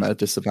therefore I'm at a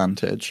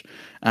disadvantage.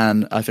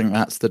 And I think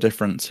that's the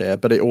difference here.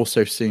 But it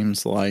also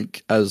seems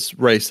like, as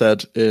Ray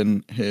said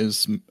in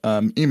his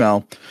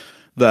email,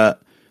 that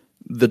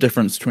the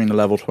difference between a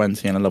level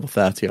 20 and a level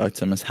 30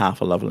 item is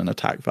half a level in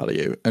attack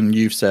value. And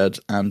you've said,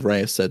 and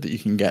Ray has said, that you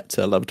can get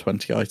to a level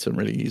 20 item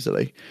really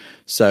easily.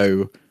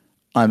 So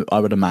I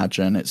would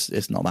imagine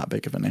it's not that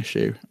big of an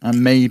issue.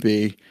 And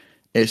maybe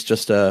it's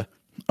just a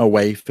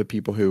way for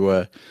people who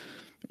are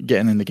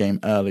getting in the game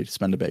early to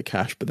spend a bit of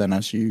cash, but then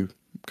as you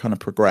kind of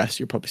progress,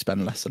 you probably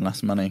spend less and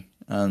less money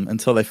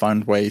until they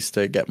find ways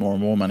to get more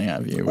and more money out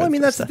of you. Well, I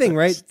mean, that's the thing,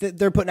 right?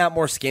 They're putting out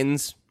more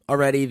skins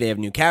already. They have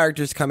new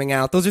characters coming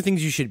out. Those are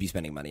things you should be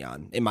spending money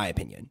on, in my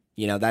opinion.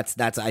 You know, that's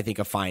I think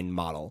a fine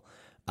model.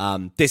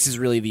 This is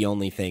really the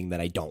only thing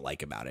that I don't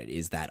like about it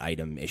is that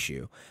item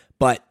issue.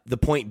 But the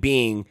point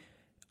being,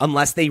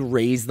 unless they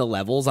raise the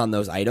levels on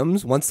those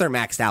items, once they're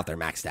maxed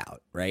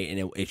out, right?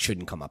 And it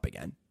shouldn't come up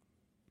again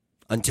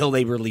until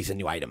they release a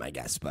new item, I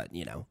guess. But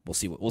you know,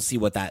 we'll see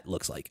what that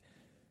looks like.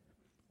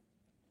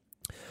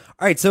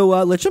 All right, so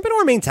let's jump into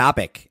our main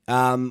topic.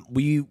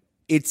 We're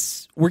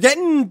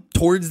getting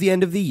towards the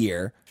end of the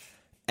year,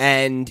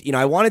 and you know,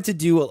 I wanted to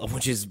do,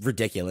 which is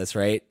ridiculous,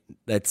 right?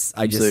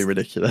 Absolutely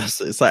ridiculous.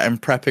 It's like I'm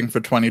prepping for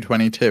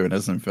 2022, and it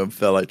doesn't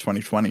feel like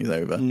 2020 is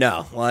over.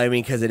 No, well, I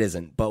mean, because it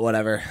isn't. But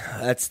whatever.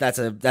 That's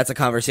a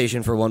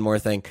conversation for one more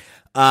thing.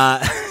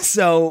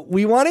 So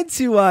we wanted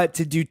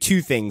to do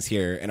two things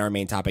here in our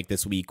main topic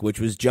this week, which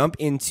was jump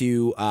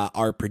into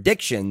our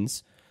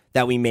predictions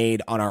that we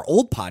made on our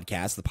old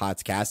podcast, the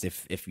Podcast.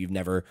 If you've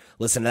never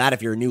listened to that,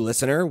 if you're a new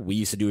listener, we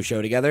used to do a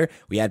show together.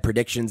 We had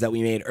predictions that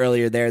we made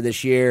earlier there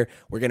this year.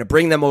 We're going to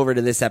bring them over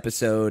to this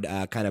episode,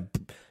 kind of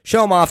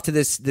show them off to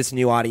this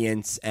new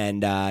audience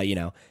and, you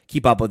know,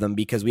 keep up with them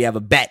because we have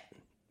a bet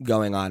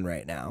going on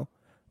right now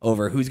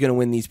over who's going to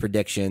win these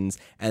predictions.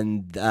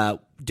 And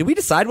did we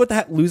decide what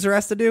the loser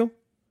has to do?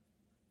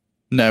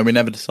 No, we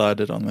never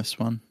decided on this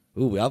one.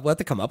 Ooh, we'll have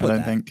to come up with that. I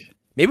don't think.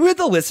 Maybe we let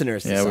the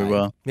listeners decide. Yeah, we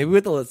will.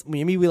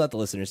 Maybe we let the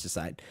listeners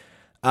decide.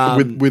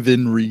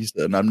 Within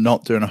reason. I'm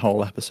not doing a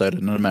whole episode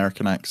in an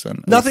American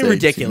accent. Nothing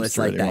ridiculous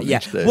like that.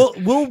 Yeah,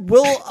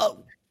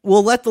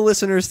 we'll let the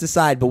listeners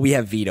decide, but we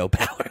have veto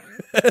power.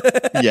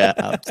 Yeah,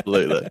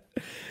 absolutely.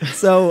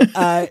 So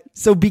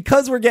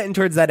because we're getting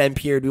towards that end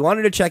period, we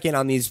wanted to check in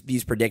on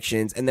these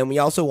predictions, and then we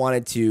also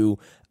wanted to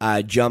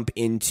jump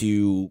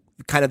into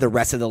kind of the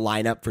rest of the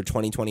lineup for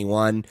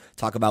 2021,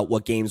 talk about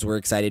what games we're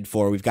excited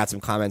for. We've got some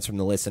comments from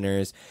the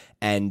listeners,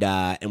 and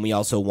we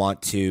also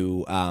want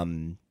to,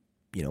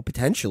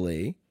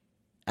 potentially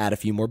add a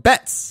few more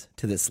bets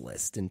to this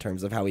list in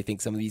terms of how we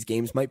think some of these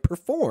games might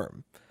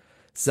perform.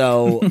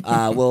 So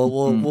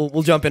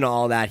we'll jump into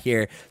all that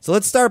here. So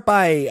let's start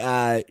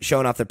by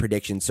showing off the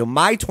predictions. So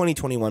my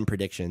 2021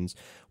 predictions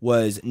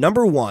was,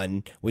 number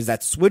one was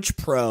that Switch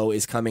Pro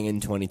is coming in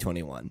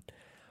 2021.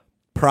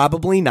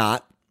 Probably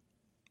not,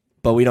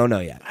 but we don't know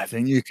yet. I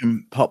think you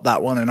can pop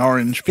that one in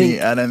orange, Pete.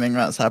 I don't think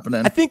that's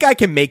happening. I think I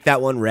can make that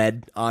one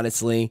red,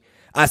 honestly.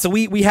 So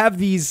we have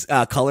these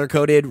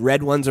color-coded.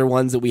 Red ones are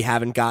ones that we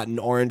haven't gotten.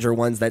 Orange are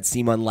ones that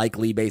seem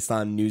unlikely based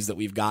on news that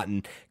we've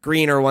gotten.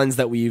 Green are ones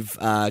that we've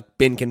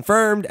been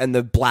confirmed, and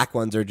the black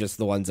ones are just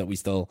the ones that we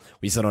still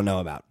don't know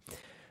about.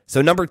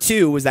 So number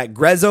two was that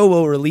Grezzo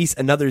will release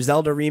another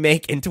Zelda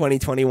remake in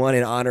 2021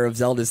 in honor of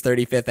Zelda's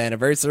 35th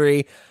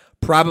anniversary.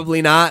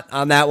 Probably not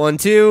on that one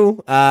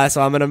too.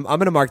 So I'm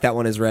gonna mark that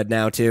one as red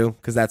now too,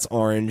 because that's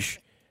orange.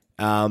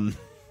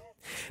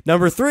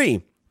 Number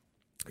three.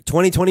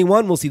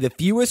 2021 will see the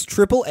fewest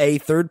AAA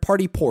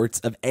third-party ports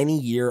of any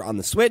year on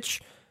the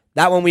Switch.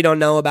 That one we don't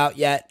know about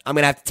yet. I'm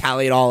gonna have to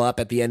tally it all up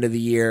at the end of the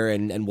year,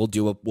 and we'll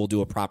do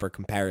a proper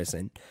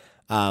comparison.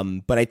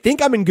 But I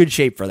think I'm in good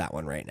shape for that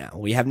one right now.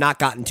 We have not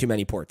gotten too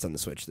many ports on the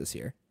Switch this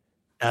year.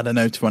 I don't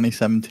know.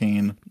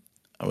 2017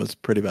 was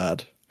pretty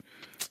bad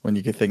when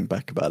you could think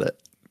back about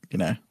it. You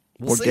know,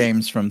 what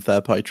games from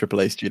third-party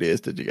AAA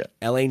studios did you get?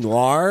 LA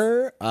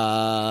Noire,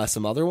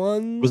 some other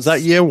ones. Was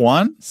that year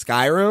one?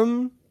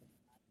 Skyrim.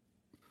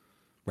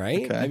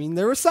 Right? Okay. I mean,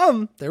 there were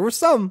some.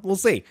 We'll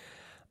see.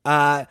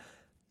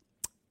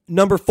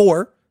 Number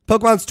four,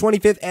 Pokemon's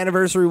 25th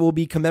anniversary will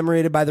be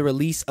commemorated by the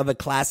release of a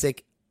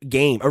classic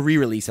game, a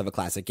re-release of a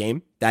classic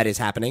game. That is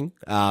happening.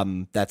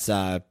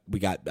 We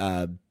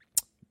got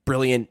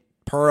Brilliant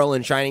Pearl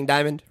and Shining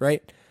Diamond,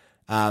 right?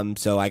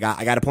 So I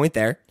got a point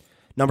there.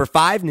 Number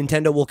five,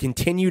 Nintendo will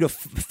continue to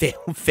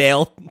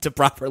fail to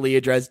properly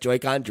address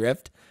Joy-Con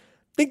drift.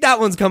 I think that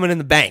one's coming in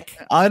the bank.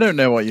 I don't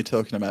know what you're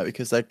talking about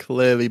because they're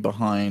clearly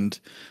behind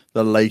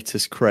the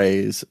latest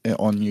craze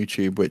on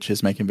YouTube, which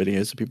is making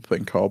videos of people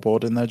putting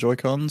cardboard in their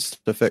Joy-Cons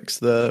to fix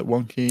the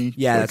wonky.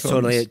 Yeah, that's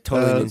totally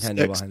Nintendo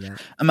sticks. behind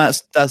that. And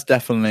that's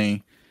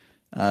definitely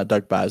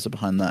Doug Bowser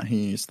behind that.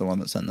 He's the one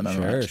that sent the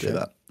memo to do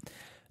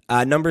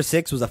that. Number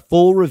six was a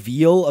full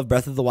reveal of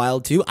Breath of the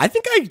Wild 2. I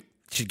think I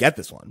should get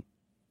this one.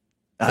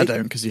 I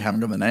don't, because you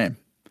haven't got the name.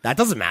 That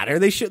doesn't matter.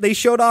 They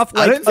showed off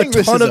like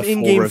a ton of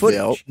in-game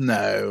footage.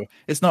 No,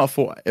 it's not a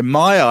full. In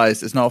my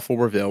eyes, it's not a full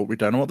reveal. We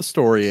don't know what the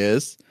story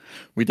is.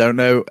 We don't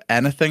know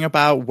anything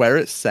about where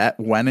it's set,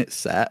 when it's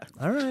set.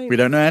 All right. We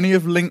don't know any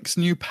of Link's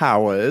new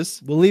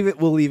powers. We'll leave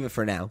it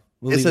for now.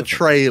 It's a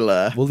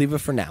trailer. We'll leave it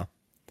for now.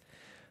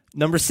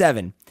 Number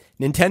seven.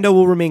 Nintendo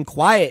will remain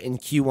quiet in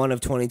Q1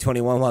 of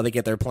 2021 while they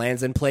get their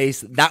plans in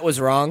place. That was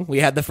wrong. We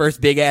had the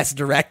first big-ass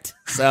direct,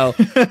 so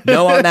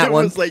no on that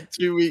one. It was like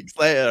 2 weeks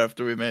later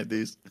after we made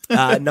these.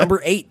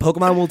 Number eight,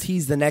 Pokemon will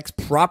tease the next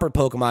proper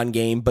Pokemon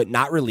game, but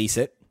not release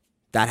it.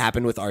 That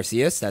happened with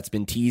Arceus. That's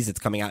been teased. It's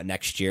coming out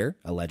next year,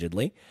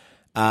 allegedly.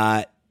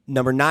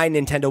 Number nine,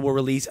 Nintendo will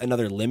release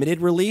another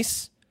limited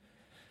release.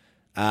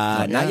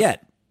 Not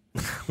yet.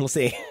 We'll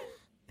see.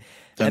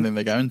 Don't think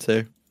they're going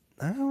to.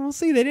 We'll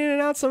see. They didn't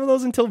announce some of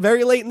those until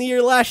very late in the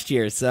year last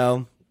year,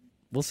 so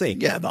we'll see.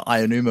 Yeah, but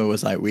Ionuma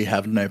was like, we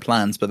have no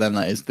plans, but then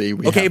that is the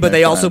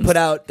they also put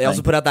out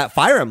that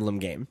Fire Emblem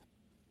game.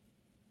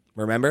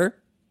 Remember?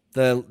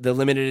 The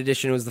limited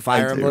edition was the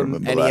Fire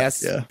Emblem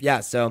NES.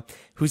 Yeah, so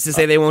who's to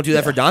say they won't do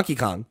that for Donkey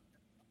Kong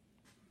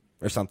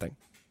or something?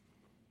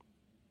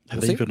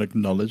 Have they even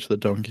acknowledged that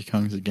Donkey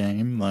Kong's a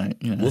game?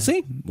 Like, you know.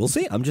 We'll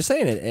see. I'm just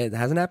saying it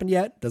hasn't happened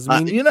yet.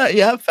 Doesn't mean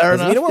fair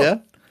enough. Yeah.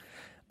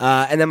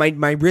 And then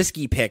my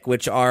risky pick,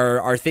 which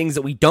are things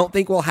that we don't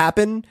think will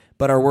happen,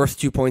 but are worth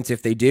 2 points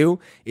if they do,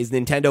 is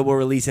Nintendo will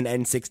release an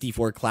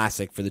N64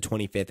 Classic for the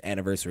 25th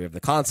anniversary of the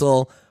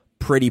console.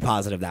 Pretty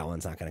positive that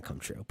one's not going to come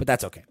true, but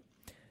that's okay.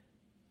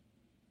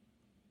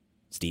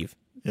 Steve?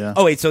 Yeah.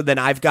 Oh, wait, so then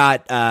I've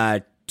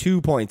got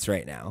 2 points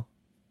right now.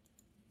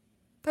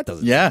 That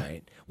doesn't sound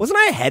right. Wasn't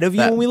I ahead of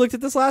you when we looked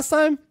at this last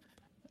time?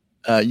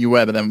 You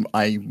were, but then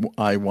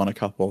I won a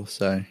couple,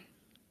 so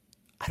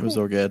it was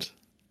all good.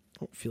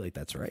 I don't feel like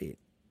that's right.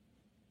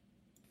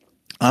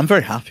 I'm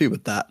very happy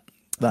with that.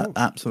 That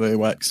absolutely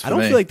works for me. I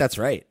don't feel like that's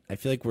right. I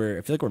feel like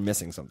we're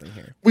missing something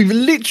here. We've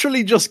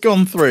literally just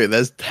gone through.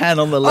 There's 10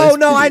 on the list. Oh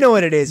no, I know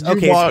what it is.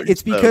 Okay,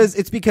 it's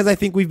because I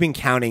think we've been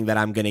counting that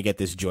I'm gonna get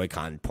this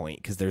Joy-Con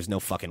point because there's no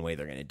fucking way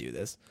they're gonna do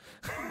this.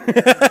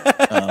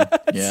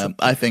 Yeah,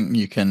 I think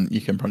you can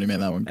probably make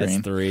that one green.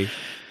 That's 3.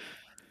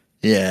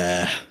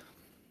 Yeah.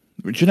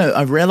 But you know,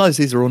 I've realized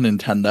these are all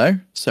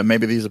Nintendo, so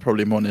maybe these are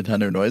probably more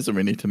Nintendo noise, and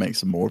we need to make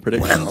some more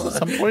predictions at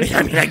some point.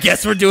 I mean, I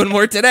guess we're doing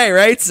more today,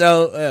 right?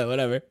 So,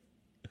 whatever.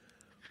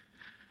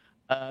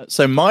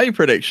 So my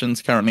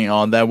predictions currently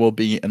are there will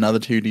be another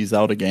 2D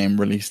Zelda game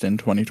released in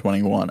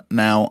 2021.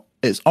 Now,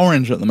 it's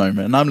orange at the moment,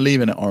 and I'm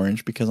leaving it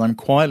orange because I'm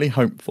quietly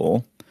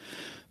hopeful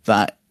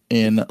that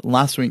in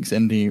last week's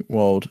Indie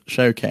World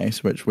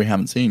Showcase, which we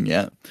haven't seen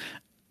yet,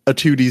 a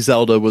 2D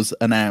Zelda was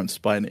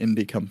announced by an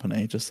indie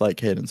company, just like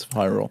Cadence of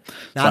Hyrule.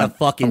 Not so a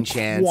fucking I'm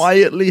chance.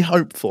 Quietly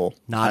hopeful.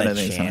 Not I don't a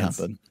think it's gonna chance.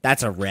 happen.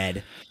 That's a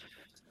red.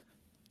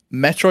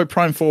 Metroid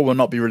Prime 4 will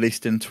not be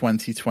released in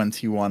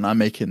 2021. I'm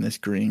making this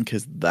green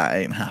because that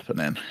ain't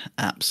happening.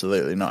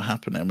 Absolutely not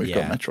happening. We've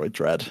got Metroid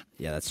Dread.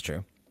 Yeah, that's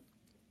true.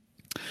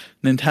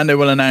 Nintendo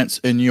will announce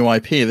a new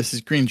IP. This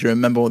is green. Do you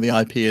remember what the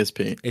IP is,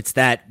 Pete? It's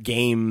that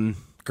Game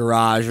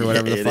Garage or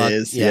whatever the fuck. It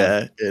is.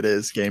 Yeah, it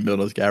is. Game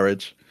Builder's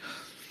Garage.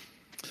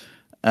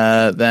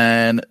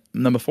 Then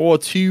number 4,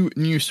 2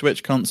 new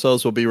Switch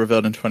consoles will be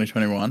revealed in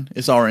 2021.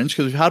 It's orange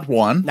because we've had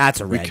one. That's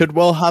a red. We could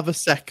well have a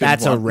second.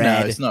 That's one. a red.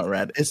 No, it's not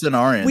red. It's an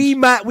orange. We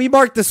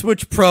marked the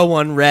Switch Pro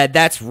one red.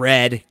 That's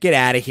red. Get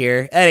out of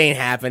here. That ain't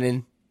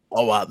happening.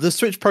 Oh wow, the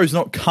Switch Pro's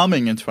not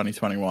coming in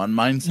 2021.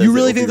 Mine says you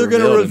really think they're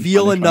going to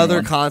reveal another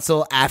 2021.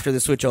 console after the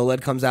Switch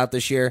OLED comes out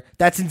this year?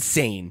 That's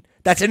insane.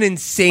 That's an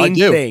insane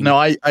thing. No,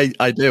 I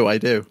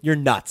do. You're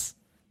nuts.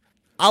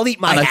 I'll eat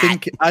my and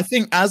hat. I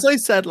think, as I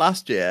said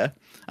last year,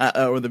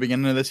 or the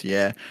beginning of this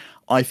year,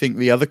 I think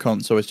the other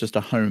console is just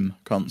a home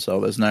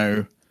console. There's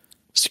no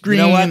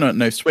screen, or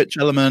no Switch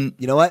element.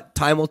 You know what?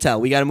 Time will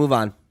tell. We got to move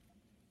on.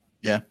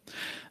 Yeah.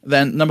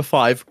 Then number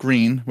 5,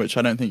 green, which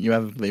I don't think you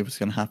ever believe was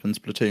going to happen.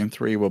 Splatoon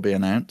 3 will be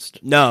announced.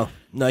 No,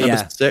 Number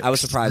 6, I was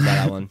surprised by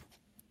that one.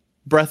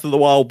 Breath of the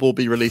Wild will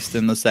be released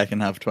in the second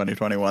half of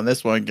 2021.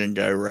 This one can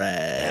go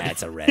red.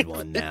 That's a red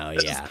one now.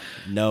 Yeah,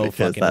 no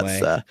because fucking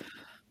way.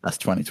 That's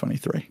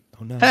 2023.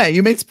 Oh no! Hey,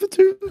 you made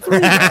Splatoon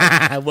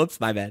 3. Whoops,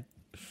 my bad.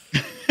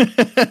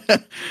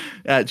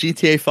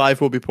 GTA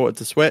 5 will be ported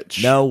to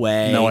Switch. No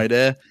way. No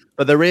idea.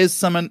 But there is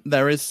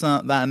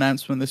that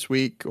announcement this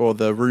week, or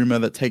the rumor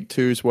that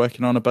Take-Two is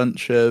working on a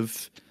bunch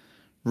of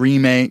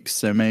remakes.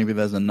 So maybe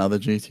there's another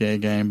GTA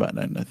game, but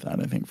I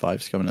don't think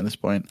 5's coming at this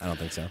point. I don't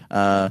think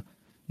so.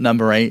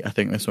 Number 8, I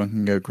think this one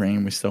can go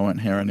green. We still won't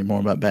hear any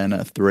more about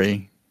Bayonetta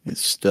 3. It's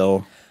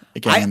still a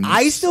game.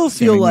 I still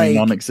feel like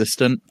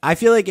non-existent. I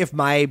feel like if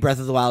my Breath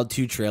of the Wild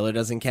 2 trailer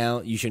doesn't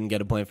count, you shouldn't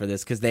get a point for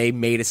this because they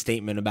made a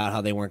statement about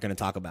how they weren't going to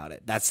talk about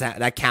it.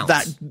 That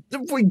counts.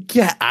 We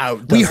get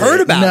out. We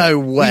heard about it. No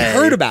way. We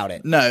heard about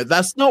it. No,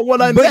 that's not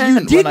what I but meant.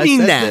 But you did when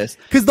mean I said that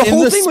because the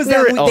whole thing was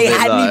that they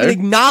hadn't even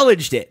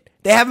acknowledged it.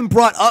 They haven't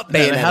brought up Bayonetta.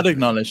 No, they had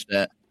acknowledged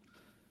it.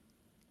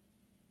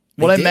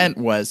 What I meant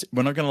was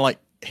we're not going to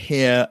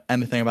hear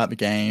anything about the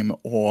game,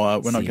 or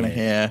we're not going to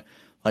hear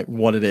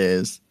what it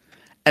is.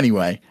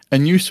 Anyway, a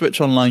new Switch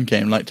Online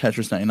game like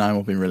Tetris 99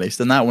 will be released,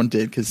 and that one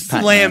did because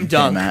slam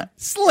dunk,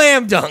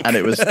 and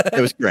it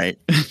was great.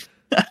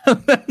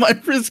 My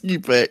frisky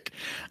pick.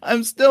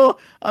 I'm still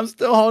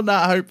holding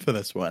out hope for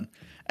this one.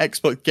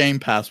 Xbox Game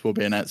Pass will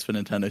be announced for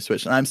Nintendo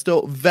Switch, and I'm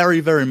still very,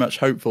 very much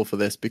hopeful for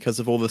this because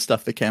of all the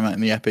stuff that came out in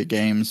the Epic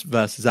Games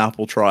versus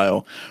Apple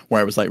trial,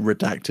 where it was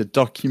redacted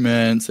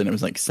documents and it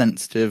was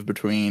sensitive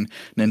between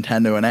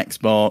Nintendo and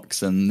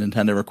Xbox, and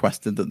Nintendo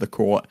requested that the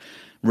court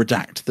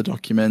redact the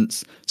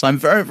documents. So I'm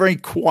very, very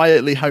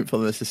quietly hopeful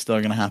this is still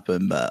going to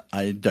happen, but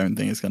I don't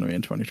think it's going to be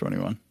in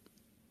 2021.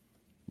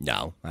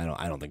 No, I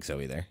don't think so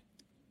either.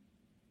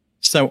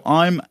 So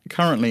I'm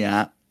currently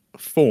at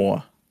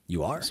 4.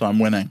 You are. So I'm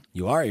winning.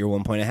 You are. You're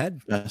 1 point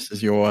ahead.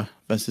 Versus your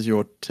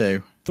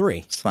 2.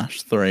 3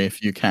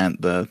 if you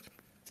count the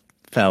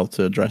fail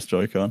to address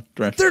Joy-Con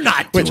drift. They're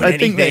not doing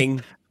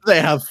anything. They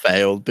have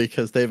failed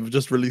because they've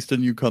just released a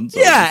new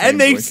console. Yeah,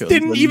 and they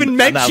didn't even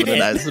mention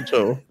it. At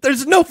all.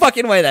 There's no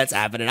fucking way that's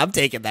happening. I'm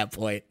taking that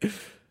point.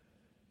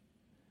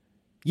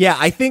 Yeah,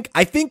 I think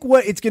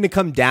what it's going to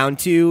come down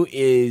to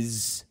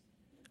is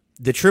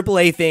the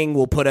AAA thing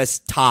will put us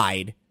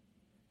tied,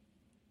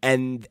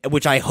 and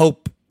which I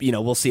hope,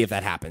 we'll see if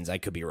that happens. I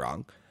could be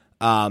wrong.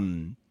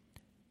 And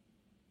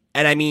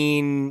I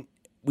mean,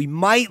 we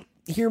might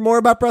hear more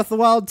about Breath of the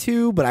Wild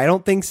 2, but I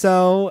don't think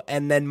so.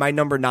 And then my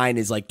number 9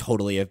 is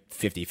totally a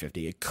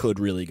 50-50. It could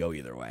really go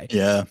either way.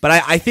 Yeah.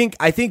 But I think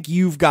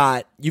you've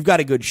got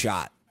a good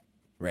shot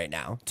right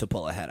now to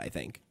pull ahead, I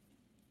think.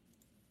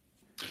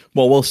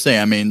 Well, we'll see.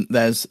 I mean,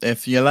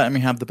 if you're letting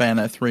me have the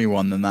Bayonetta 3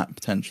 one, then that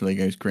potentially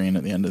goes green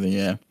at the end of the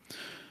year.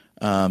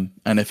 And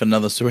if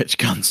another Switch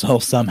console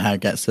somehow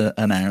gets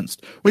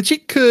announced, which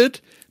it could,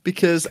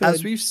 because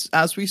as we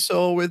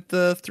saw with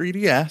the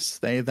 3DS,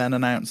 they then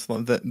announced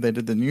that they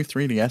did the new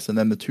 3DS, and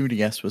then the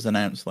 2DS was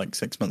announced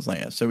 6 months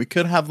later. So we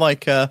could have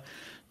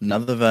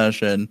another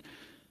version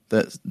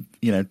that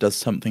does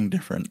something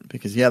different.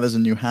 Because there's a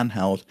new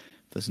handheld,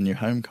 there's a new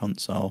home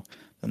console,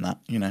 then that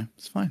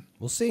it's fine.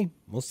 We'll see,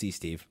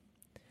 Steve.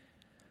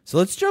 So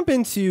let's jump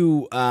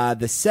into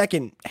the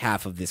second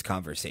half of this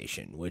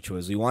conversation, which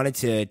was we wanted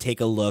to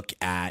take a look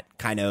at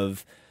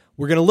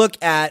we're going to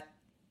look at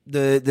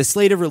the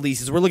slate of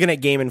releases. We're looking at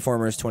Game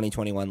Informer's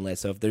 2021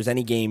 list. So if there's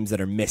any games that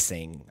are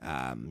missing,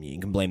 you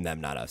can blame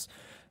them, not us.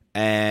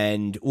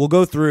 And we'll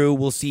go through,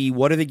 we'll see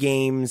what are the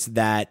games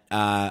that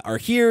are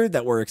here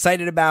that we're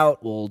excited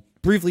about. We'll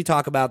briefly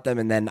talk about them,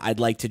 and then I'd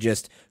like to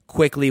just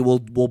quickly, we'll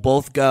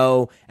both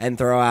go and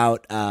throw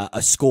out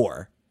a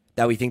score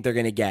that we think they're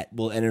going to get.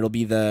 We'll do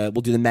the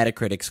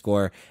Metacritic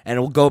score, and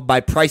it'll go by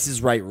Price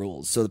is Right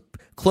rules. So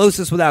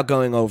Closest without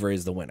going over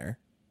is the winner.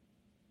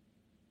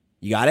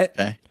 You got it?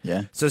 Okay.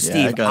 Yeah. So,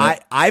 Steve,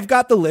 I've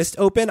got the list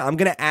open. I'm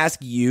going to ask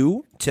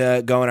you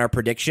to go in our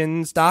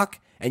predictions doc,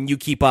 and you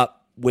keep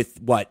up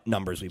with what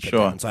numbers we put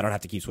down, so I don't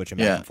have to keep switching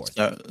back and forth.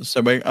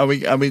 So are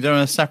we doing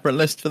a separate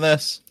list for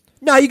this?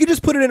 No, you can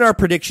just put it in our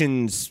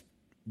predictions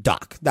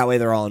doc. That way,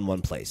 they're all in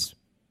one place.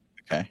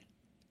 Okay.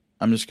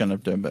 I'm just going to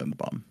do a bit at the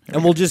bottom.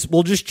 And we'll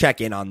just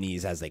check in on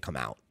these as they come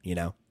out.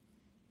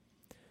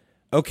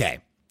 Okay.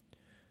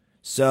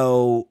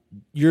 So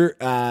you're.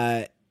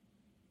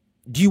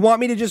 Do you want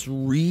me to just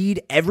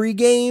read every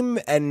game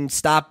and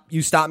stop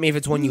me if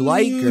it's one you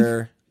like,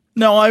 or?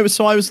 No, I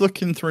was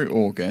looking through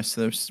August.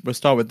 We'll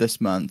start with this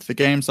month. The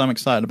games I'm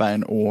excited about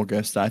in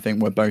August, I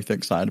think we're both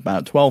excited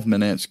about. 12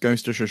 Minutes,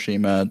 Ghost of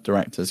Tsushima,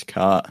 Director's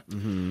Cut.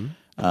 Mm-hmm.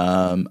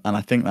 And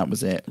I think that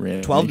was it,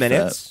 really. 12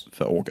 Minutes?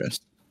 For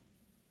August.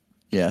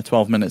 Yeah,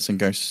 12 Minutes and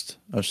Ghost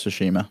of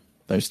Tsushima.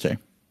 Those two.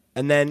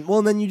 And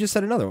then you just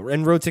said another one.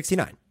 And Road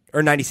 69.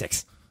 Or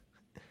 96.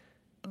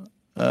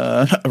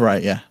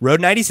 Right, yeah. Road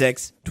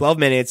 96, 12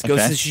 Minutes,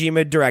 Ghost of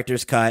Tsushima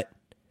Director's Cut,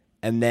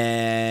 and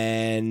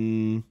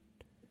then...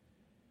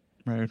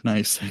 Road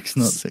 96,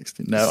 not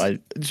 60. No,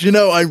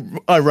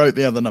 I wrote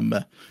the other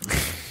number.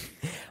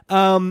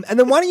 And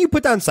then why don't you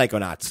put down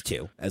Psychonauts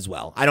 2 as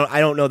well? I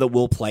don't know that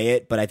we'll play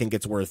it, but I think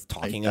it's worth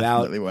talking about. I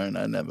definitely won't.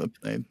 I never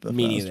played the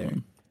Me first neither.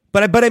 one.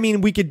 But I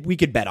mean, we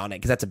could bet on it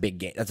because that's a big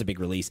game. That's a big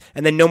release.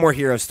 And then No More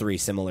Heroes 3,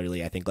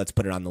 similarly, I think. Let's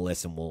put it on the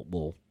list and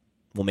we'll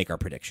make our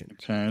prediction.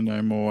 Okay,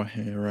 No More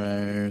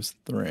Heroes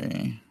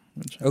 3.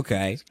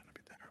 Okay.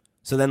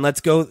 So then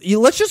let's go.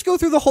 Let's just go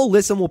through the whole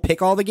list and we'll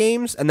pick all the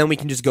games and then we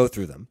can just go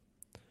through them.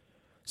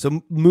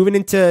 So moving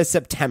into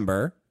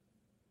September,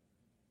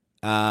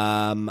 we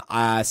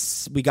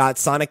got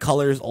Sonic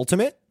Colors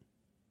Ultimate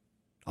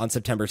on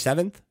September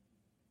 7th.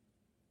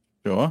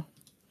 Sure.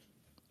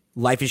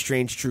 Life is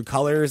Strange True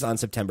Colors on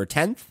September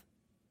 10th.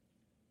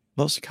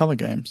 Lots of color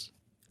games.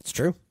 It's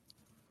true.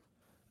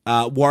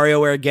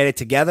 WarioWare Get It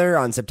Together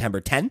on September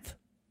 10th.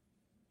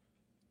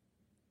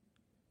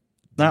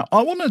 Now,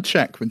 I want to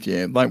check with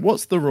you. Like,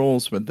 what's the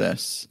rules with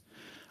this?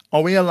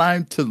 Are we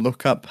allowed to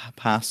look up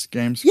past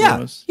game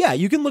scores? Yeah,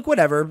 you can look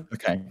whatever.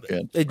 Okay,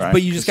 good. Right.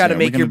 But you just got to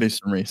make we're going to do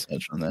some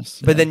research on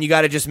this. But then you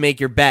got to just make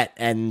your bet,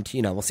 and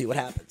we'll see what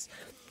happens.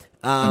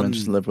 And then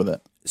just live with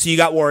it. So you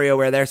got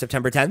WarioWare there,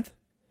 September 10th.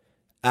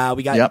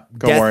 We got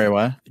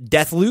WarioWare.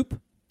 Deathloop,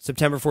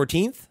 September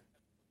 14th.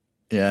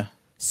 Yeah.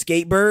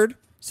 Skatebird,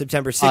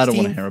 September 16th. I don't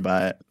want to hear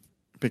about it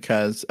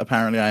because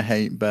apparently I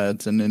hate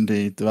birds and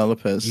indie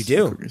developers. You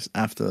do?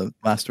 After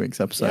last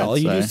week's episode. Yeah, all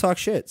you do is talk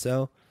shit,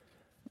 so.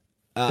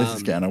 This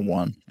is getting a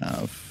 1 out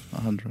of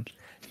 100.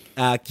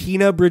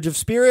 Kena Bridge of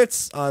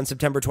Spirits on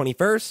September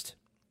 21st.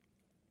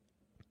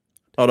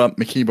 Hold up,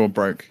 my keyboard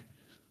broke.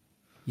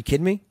 You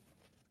kidding me?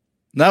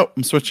 No,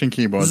 I'm switching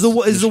keyboards.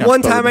 This is the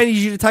one time I need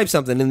you to type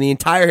something in the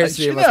entire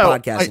history of us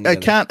podcasting.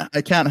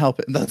 I can't help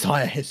it. The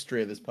entire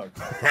history of this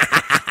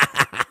podcast.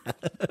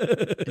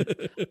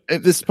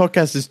 This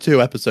podcast is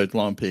 2 episodes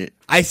long, Pete.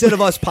 I said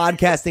of us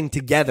podcasting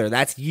together.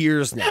 That's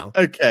years now.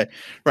 Okay.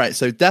 Right.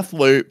 So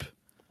Deathloop.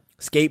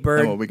 Skatebird.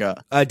 And what we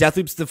got?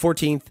 Deathloop's the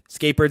 14th.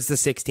 Skatebird's the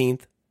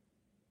 16th.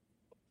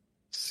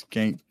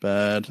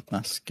 Skatebird.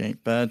 That's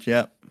Skatebird.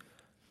 Yep.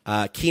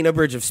 Kena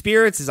Bridge of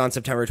Spirits is on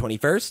September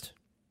 21st.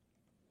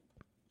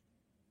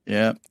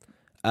 Yep.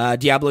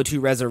 Diablo 2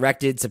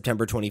 Resurrected,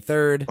 September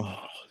 23rd. Oh,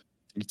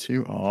 you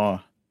two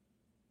are.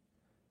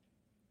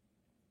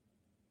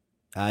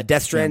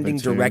 Death Stranding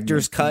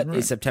Director's Cut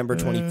is September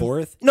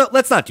 24th. No,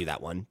 let's not do that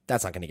one.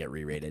 That's not going to get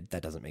re-rated.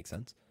 That doesn't make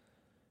sense.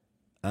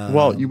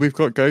 Well, we've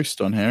got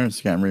Ghost on here.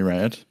 It's getting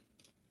re-rated.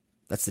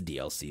 That's the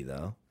DLC,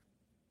 though.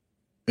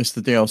 It's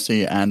the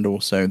DLC and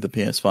also the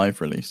PS5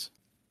 release.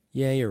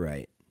 Yeah, you're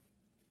right.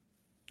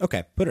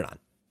 Okay, put it on.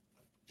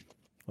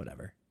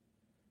 Whatever.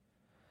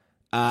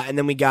 And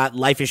then we got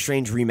Life is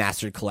Strange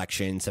Remastered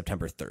Collection,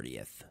 September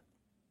 30th.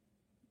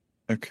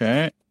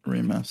 Okay,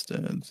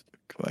 Remastered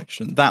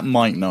Collection. That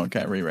might not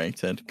get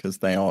re-rated because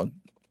they are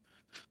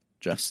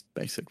just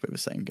basically the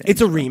same game.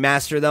 It's a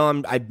remaster,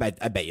 though. I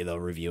bet you they'll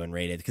review and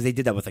rate it because they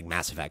did that with like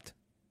Mass Effect.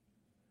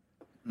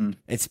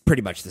 It's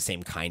pretty much the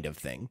same kind of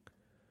thing.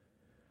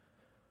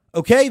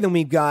 Okay, then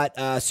we've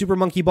got Super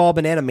Monkey Ball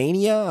Banana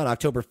Mania on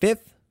October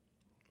 5th.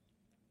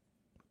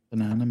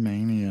 Banana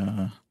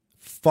Mania.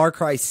 Far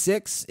Cry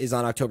 6 is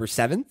on October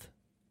 7th.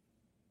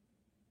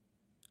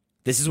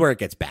 This is where it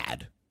gets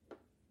bad.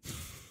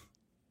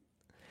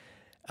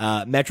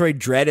 Metroid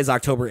Dread is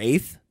October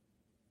 8th.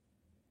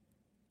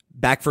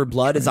 Back 4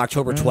 Blood is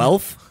October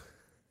 12th.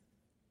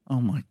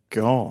 Oh my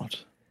god.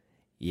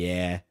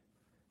 Yeah.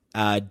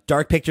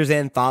 Dark Pictures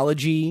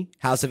Anthology,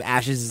 House of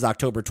Ashes is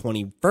October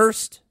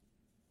 21st.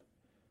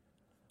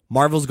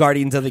 Marvel's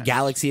Guardians of the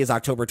Galaxy is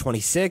October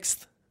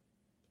 26th.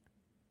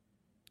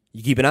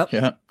 You keeping up?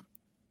 Yeah.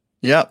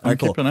 Yeah, I'm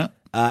keeping it.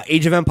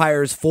 Age of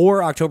Empires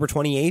 4, October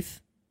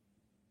 28th.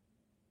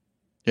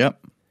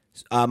 Yep.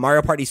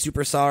 Mario Party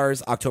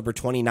Superstars, October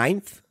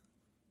 29th.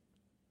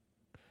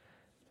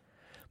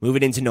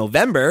 Moving into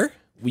November,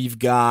 we've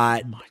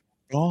got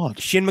God.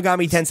 Shin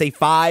Megami Tensei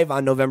 5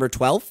 on November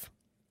 12th.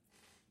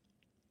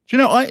 Do you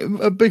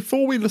know,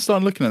 before we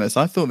started looking at this,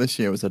 I thought this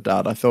year was a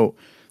dud. I thought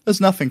there's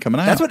nothing coming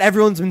out. That's what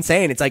everyone's been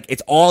saying. It's like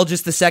it's all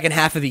just the second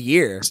half of the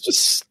year. It's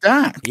just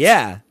stacked.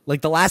 Yeah,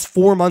 like the last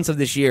 4 months of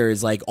this year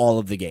is like all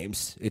of the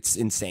games. It's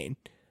insane.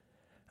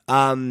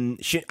 I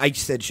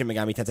said Shin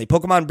Megami Tensei.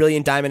 Pokemon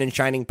Brilliant Diamond and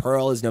Shining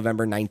Pearl is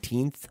November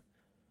 19th.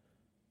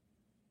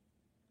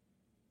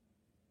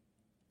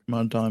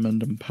 Pokemon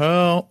Diamond and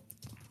Pearl.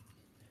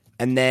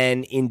 And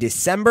then in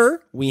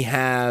December, we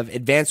have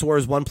Advance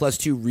Wars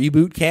 1+2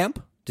 Reboot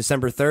Camp,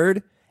 December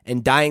 3rd,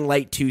 and Dying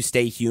Light 2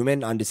 Stay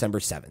Human on December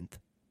 7th.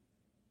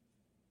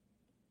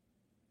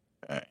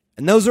 Okay.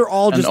 And those are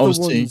all just the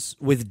ones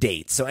with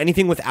dates. So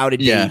anything without a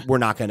date, we're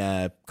not going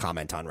to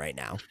comment on right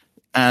now.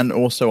 And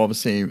also,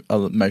 obviously,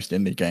 most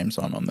indie games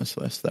aren't on this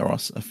list. There are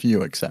a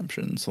few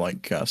exceptions,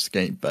 like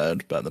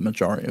Skatebird, but the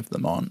majority of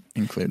them aren't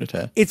included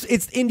here. It's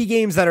indie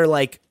games that are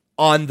like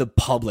on the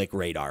public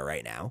radar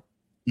right now.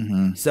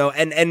 Mm-hmm. So,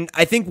 and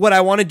I think what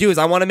I want to do is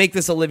I want to make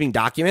this a living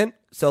document.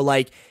 So,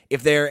 like,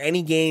 if there are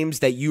any games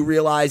that you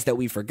realize that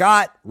we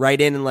forgot,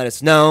 write in and let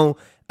us know.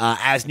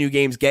 As new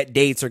games get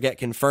dates or get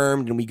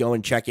confirmed and we go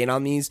and check in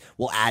on these,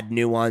 we'll add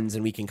new ones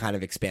and we can kind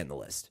of expand the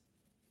list.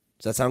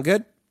 Does that sound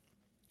good?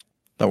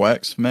 That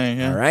works for me,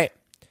 yeah. All right.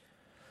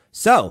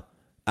 So,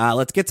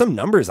 let's get some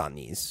numbers on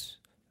these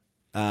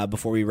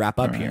before we wrap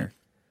up here.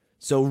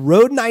 So,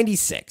 Road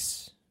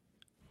 96,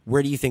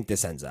 where do you think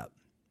this ends up?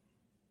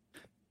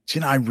 Do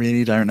you know, I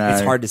really don't know.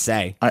 It's hard to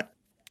say. I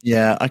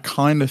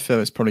kind of feel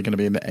it's probably going to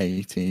be in the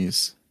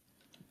 80s.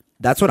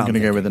 That's what I'm going to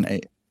go with an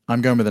 8.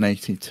 I'm going with an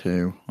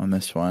 82 on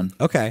this one.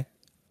 Okay.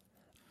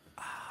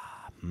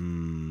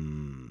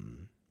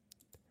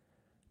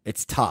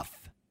 It's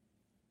tough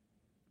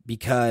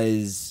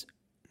because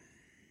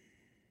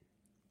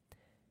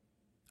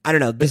I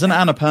don't know. It's an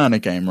Annapurna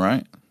game,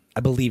 right?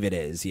 I believe it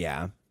is.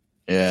 Yeah.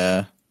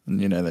 Yeah,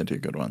 and you know they do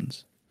good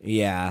ones.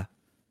 Yeah.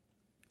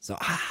 So,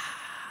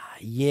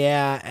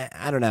 yeah,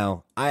 I don't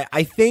know.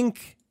 I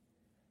think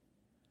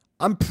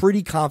I'm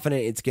pretty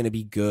confident it's going to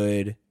be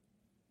good.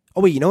 Oh,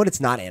 wait, you know what? It's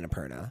not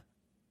Annapurna.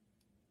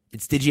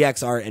 It's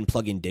DigiXR and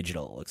Plug-in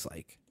Digital, it looks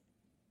like.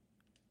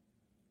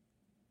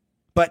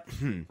 But,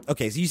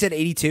 okay, so you said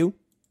 82?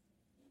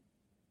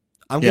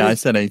 I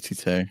said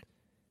 82.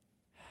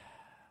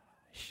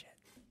 Shit.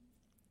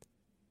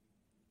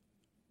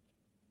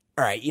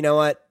 All right, you know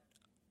what?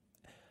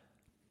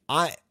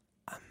 I'm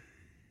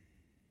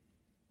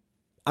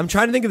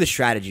trying to think of the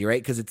strategy,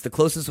 right? Because it's the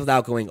closest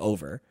without going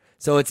over.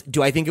 So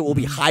do I think it will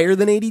be higher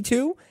than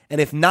 82? And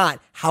if not,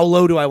 how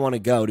low do I want to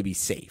go to be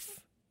safe?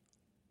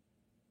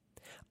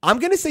 I'm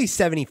going to say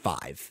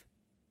 75.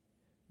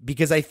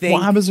 Because I think...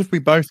 What happens if we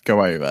both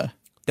go over?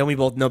 Then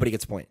nobody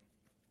gets a point.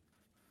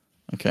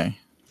 Okay.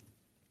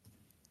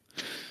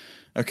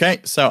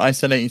 Okay, so I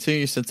said 82,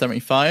 you said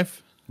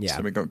 75. Yeah.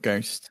 So we got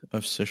Ghost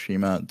of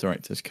Tsushima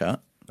Director's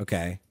Cut.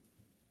 Okay.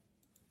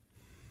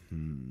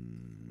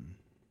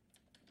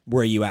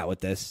 Where are you at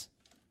with this?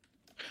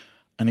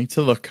 I need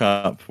to look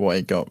up what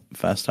it got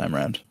first time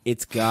around.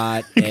 It's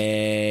got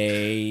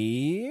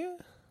a...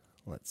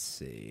 Let's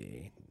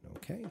see.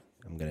 Okay.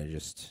 I'm going to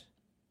just...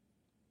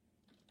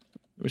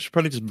 We should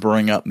probably just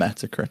bring up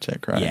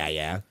Metacritic, right?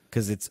 Yeah.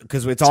 Because it's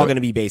all going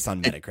to be based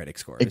on Metacritic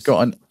scores. It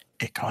got an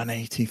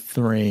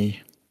 83.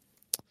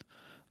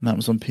 And that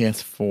was on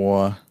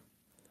PS4.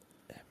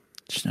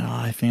 No,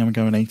 I think I'm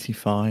going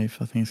 85.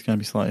 I think it's going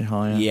to be slightly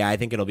higher. Yeah, I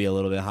think it'll be a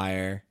little bit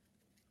higher.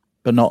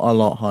 But not a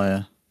lot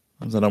higher.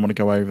 Because I don't want to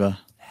go over.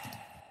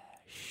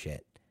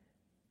 Shit.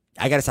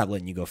 I got to stop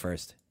letting you go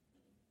first.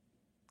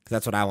 Because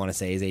that's what I want to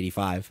say is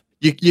 85.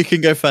 You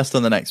can go first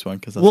on the next one.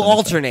 Cause we'll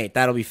alternate.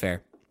 That'll be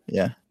fair.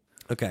 Yeah.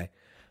 Okay.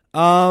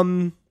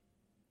 Damn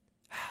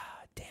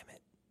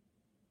it.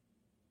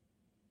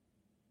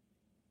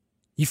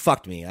 You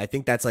fucked me. I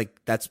think that's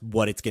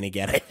what it's going to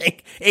get. I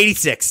think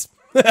 86.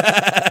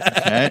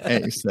 Okay,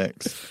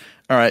 86.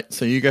 All right,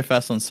 so you go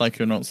first on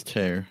Psychonauts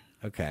 2.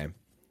 Okay.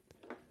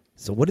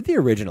 So what did the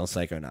original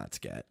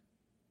Psychonauts get?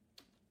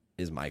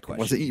 Is my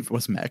question.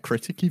 Was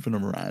Metacritic even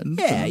around?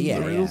 Yeah.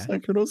 The original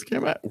Psychonauts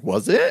came out.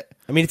 Was it?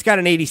 I mean, it's got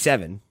an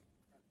 87.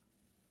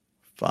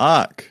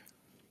 Fuck.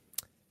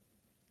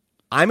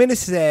 I'm going to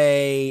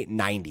say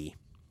 90.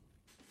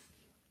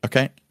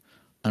 Okay.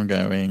 I'm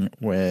going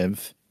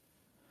with...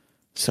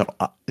 So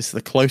it's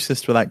the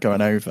closest without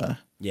going over.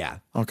 Yeah.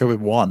 I'll go with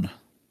 1.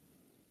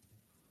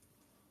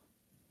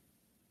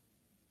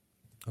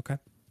 Okay.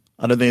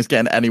 I don't think it's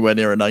getting anywhere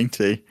near a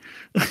 90.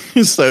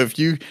 So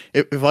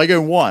if I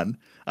go 1,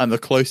 I'm the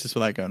closest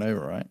without going over,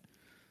 right?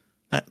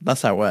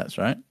 That's how it works,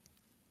 right?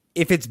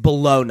 If it's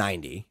below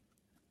 90.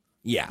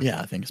 Yeah.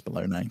 Yeah, I think it's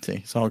below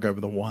 90. So I'll go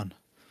with a 1.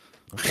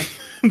 Okay.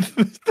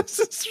 This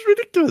is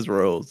ridiculous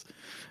rules.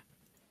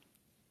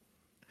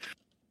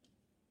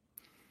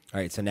 All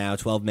right, so now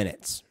 12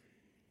 minutes.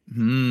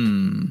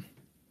 Now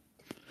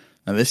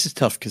this is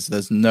tough because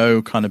there's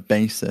no kind of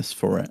basis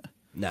for it.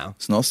 No.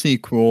 It's not a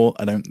sequel.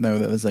 I don't know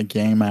that there's a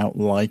game out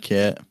like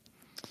it.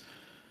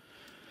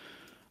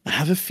 I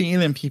have a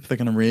feeling people are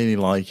going to really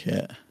like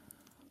it.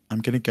 I'm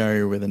going to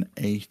go with an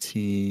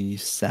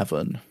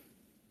 87.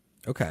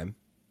 Okay.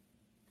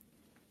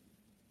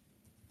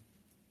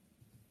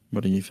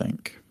 What do you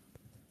think?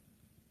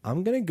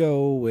 I'm going to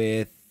go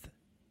with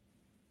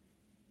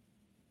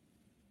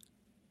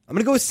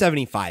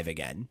 75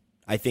 again.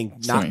 I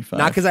think not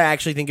because I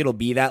actually think it'll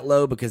be that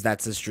low, because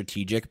that's a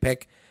strategic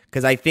pick.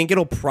 Because I think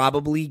it'll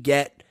probably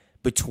get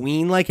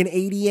between like an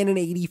 80 and an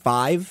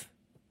 85,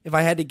 if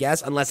I had to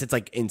guess, unless it's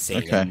like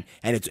insane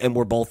and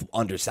we're both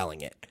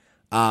underselling it.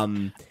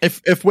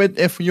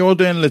 If you're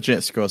doing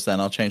legit scores, then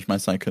I'll change my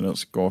psychonaut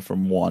score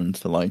from 1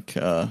 to like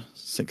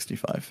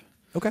 65.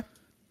 Okay.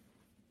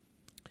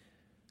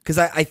 Because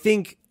I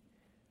think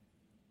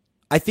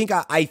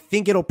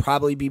it'll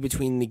probably be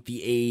between the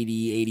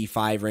 80,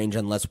 85 range,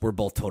 unless we're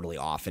both totally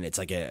off and it's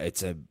like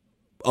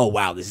oh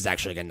wow, this is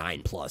actually like a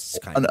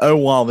 9+ kind of. Oh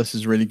wow, this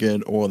is really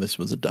good, or this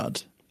was a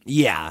dud.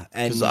 Yeah,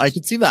 and I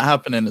could see that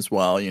happening as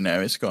well. You know,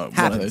 it's got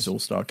one of those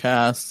all-star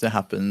casts. It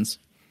happens.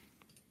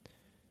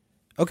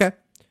 Okay.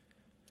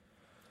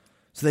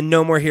 So then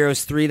No More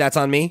Heroes 3, that's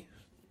on me?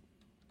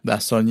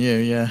 That's on you,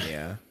 yeah.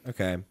 Yeah,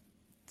 okay.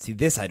 See,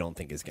 this I don't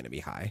think is going to be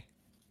high.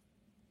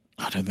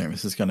 I don't think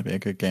this is going to be a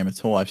good game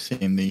at all. I've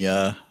seen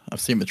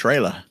the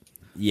trailer.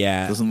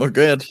 Yeah. It doesn't look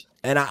good.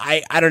 And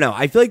I don't know.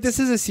 I feel like this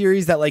is a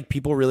series that like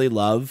people really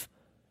love,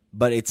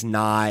 but it's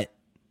not.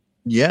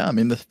 Yeah, I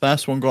mean, the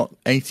first one got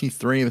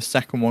 83, the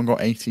second one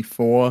got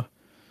 84,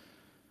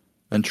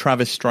 and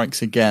Travis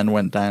Strikes Again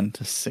went down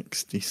to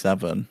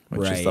 67,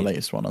 which is the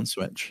latest one on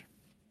Switch.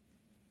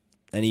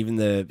 And even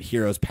the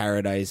Heroes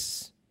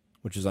Paradise,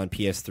 which was on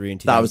PS3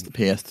 and that was the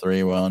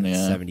PS3 one,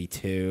 yeah.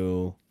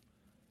 72.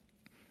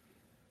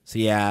 So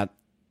yeah,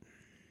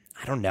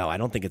 I don't know. I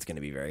don't think it's going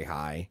to be very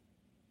high.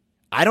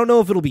 I don't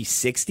know if it'll be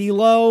 60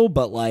 low,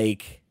 but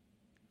like,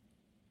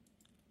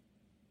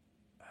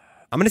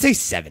 I'm going to say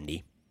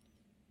 70.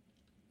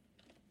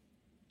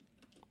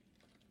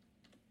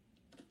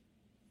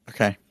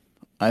 Okay.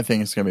 I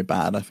think it's going to be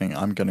bad. I think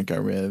I'm going to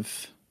go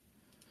with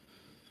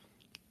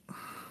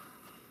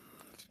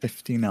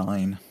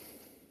 59.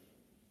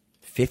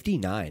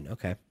 59,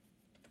 okay.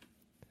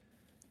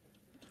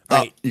 Oh,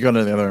 right. You got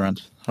it the other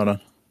end. Hold on.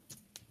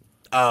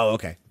 Oh,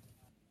 okay.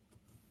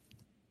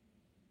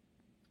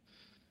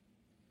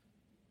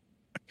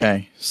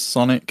 Okay,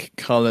 Sonic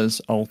Colors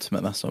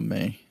Ultimate, that's on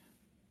me.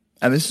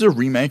 And this is a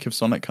remake of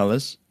Sonic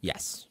Colors?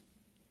 Yes.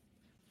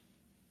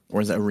 Or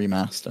is it a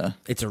remaster?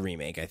 It's a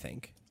remake, I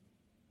think.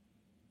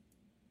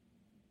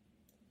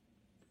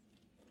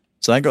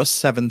 So I got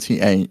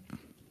 78.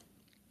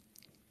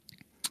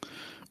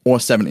 Or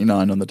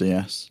 79 on the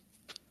DS.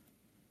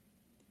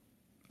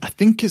 I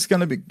think it's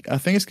gonna be in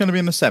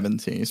the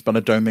 70s, but I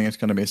don't think it's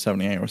gonna be a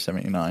 78 or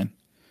 79.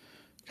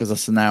 Because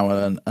that's now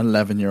an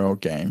 11-year-old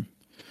game.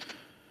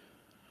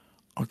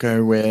 I'll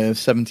go with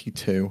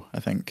 72, I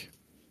think.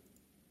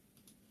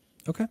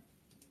 Okay.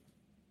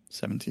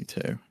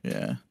 72,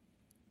 yeah.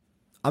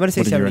 I'm going to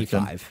say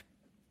 75.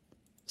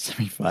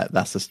 75,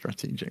 that's a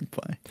strategic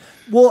play.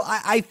 Well,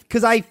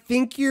 because I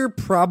think you're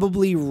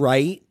probably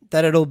right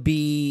that it'll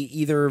be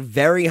either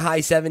very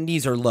high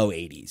 70s or low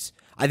 80s.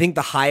 I think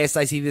the highest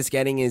I see this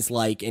getting is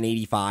like an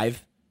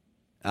 85,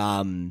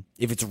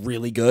 if it's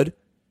really good.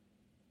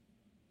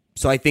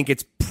 So I think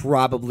it's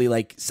probably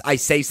like, I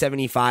say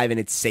 75 and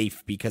it's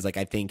safe because like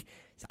I think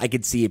I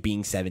could see it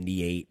being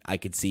 78. I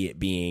could see it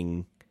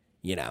being,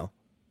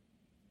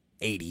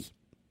 80.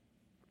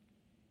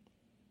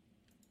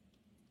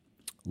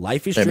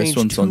 Life is Strange, this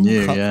one's on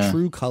you, yeah.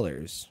 True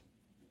Colors.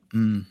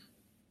 I'm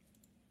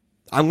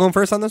going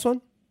first on this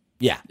one?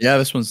 Yeah. Yeah,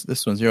 this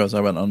one's yours.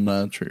 I went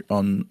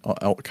on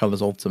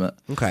Colors Ultimate.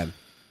 Okay.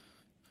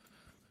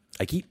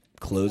 I keep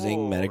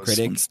closing Metacritic. This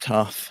one's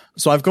tough.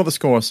 So I've got the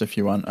scores if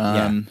you want.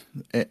 The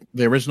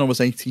original was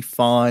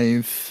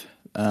 85.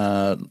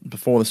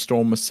 Before the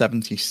Storm was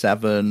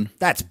 77.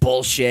 That's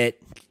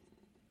bullshit.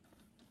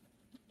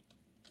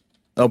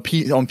 On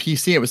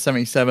PC it was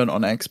 77.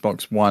 On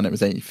Xbox One it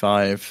was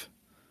 85.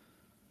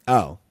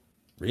 Oh,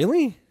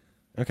 really?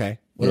 Okay.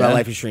 What about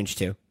Life is Strange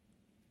 2?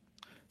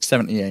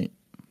 78.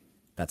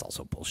 That's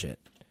also bullshit.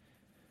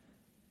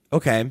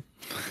 Okay.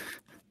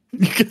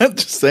 You can't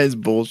just say it's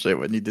bullshit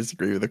when you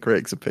disagree with the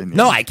critic's opinion.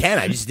 No, I can.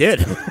 I just did.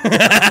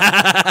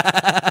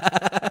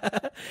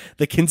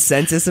 The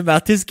consensus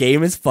about this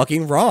game is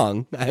fucking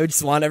wrong. I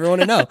just want everyone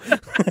to know.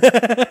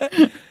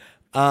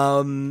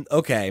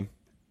 Okay.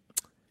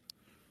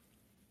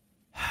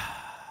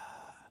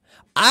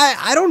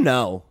 I don't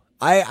know.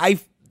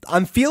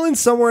 I'm feeling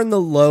somewhere in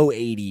the low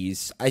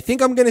 80s. I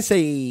think I'm going to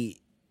say,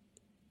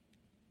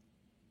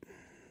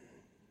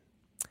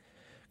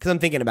 because I'm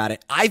thinking about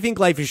it, I think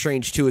Life is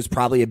Strange 2 is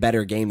probably a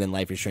better game than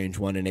Life is Strange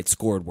 1, and it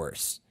scored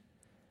worse.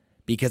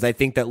 Because I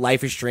think that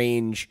Life is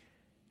Strange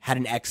had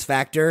an X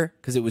factor,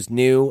 because it was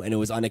new, and it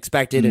was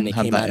unexpected, and it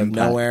came out of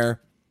nowhere.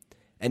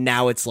 And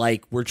now it's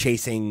like, we're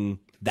chasing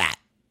that,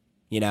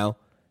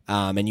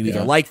 And you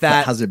either like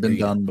that. Has it been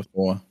done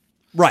before?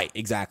 Right,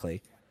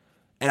 exactly.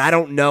 And I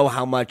don't know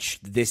how much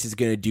this is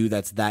going to do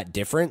that's that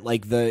different.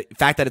 Like, the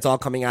fact that it's all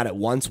coming out at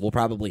once will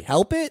probably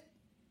help it,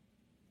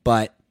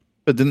 but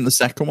But didn't the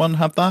second one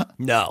have that?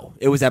 No,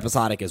 it was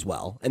episodic as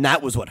well, and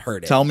that was what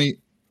hurt it. Tell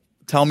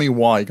me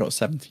why it got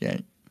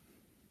 78.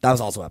 That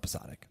was also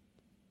episodic.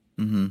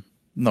 Mm-hmm.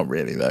 Not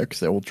really though, because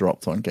they all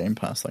dropped on Game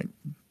Pass. Like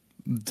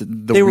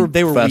they were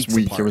first weeks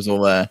week apart. It was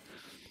all there.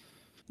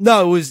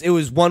 No, it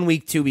was 1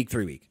 week, 2 week,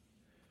 3 week.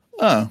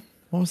 Oh,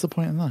 what was the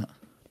point in that?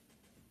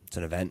 It's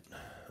an event.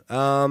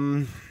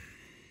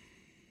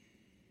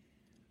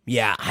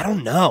 Yeah, I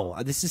don't know.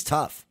 This is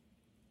tough.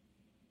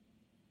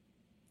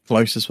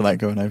 Closest without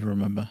going over,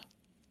 remember?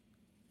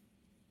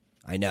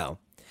 I know.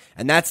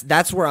 And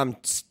that's where I'm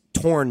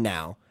torn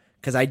now,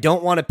 because I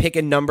don't want to pick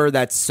a number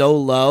that's so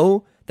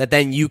low that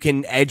then you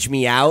can edge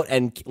me out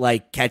and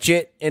like catch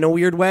it in a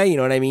weird way. You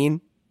know what I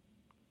mean?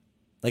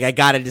 Like I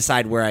got to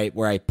decide where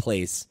I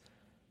place.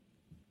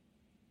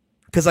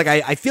 Because like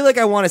I feel like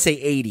I want to say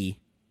 80,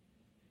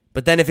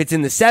 but then if it's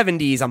in the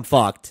 70s, I'm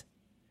fucked.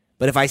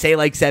 But if I say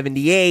like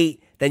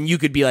 78, then you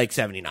could be like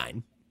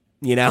 79,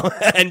 you know,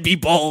 and be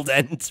bold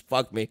and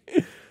fuck me.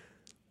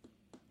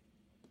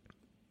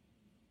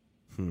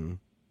 I'm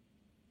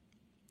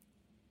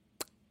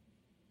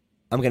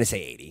going to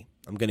say 80.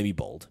 I'm going to be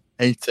bold.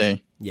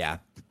 80. Yeah.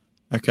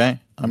 Okay.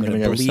 I'm going to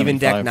go believe in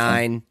Deck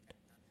 9. then.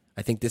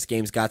 I think this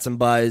game's got some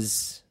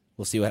buzz.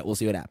 We'll see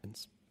what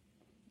happens.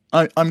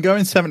 I'm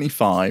going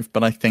 75,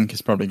 but I think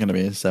it's probably going to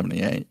be a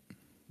 78.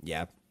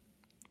 Yeah.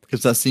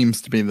 Because that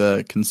seems to be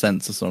the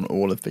consensus on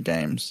all of the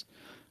games.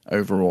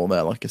 Overall,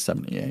 they're like a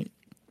 78.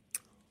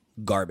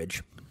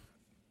 Garbage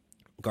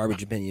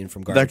opinion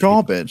from garbage. They're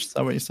garbage. Is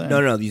that what you're saying?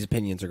 No. These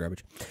opinions are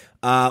garbage.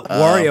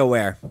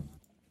 WarioWare.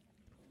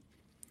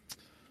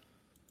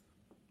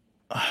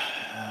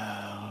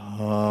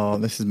 Oh,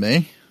 this is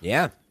me?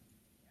 Yeah.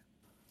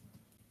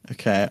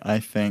 Okay, I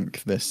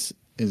think this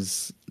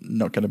is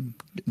not going to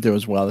do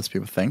as well as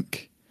people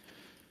think.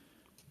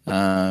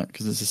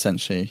 Because it's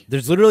essentially...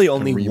 There's literally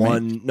only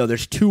one... No,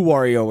 there's 2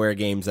 WarioWare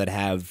games that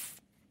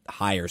have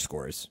higher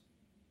scores.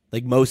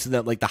 Like most of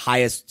them, like the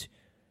highest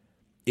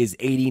is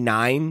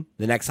 89.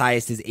 The next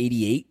highest is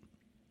 88.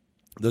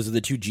 Those are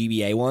the 2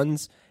 GBA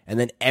ones. And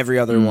then every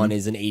other one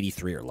is an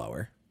 83 or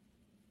lower.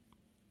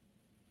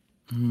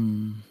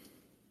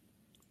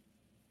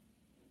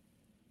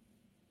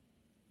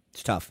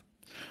 It's tough.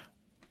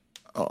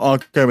 I'll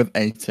go with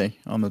 80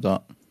 on the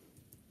dot.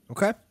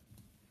 Okay.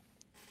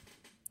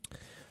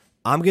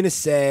 I'm going to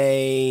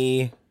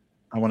say...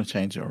 I want to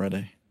change it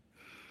already.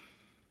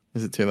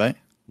 Is it too late?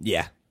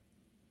 Yeah.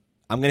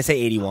 I'm going to say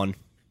 81.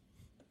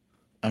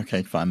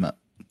 Okay, fine.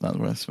 That's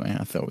worse for me.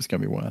 I thought it was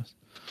going to be worse.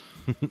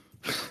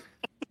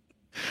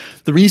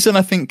 The reason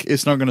I think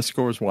it's not going to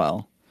score as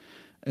well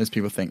as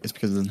people think is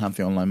because it doesn't have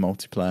the online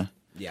multiplayer.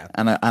 Yeah.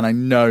 And I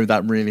know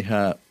that really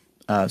hurt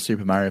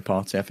Super Mario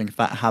Party. I think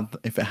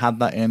if it had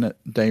that in at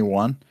day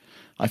one,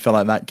 I feel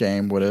like that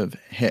game would have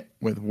hit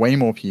with way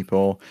more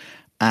people,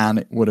 and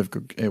it would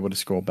have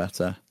scored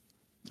better.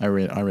 I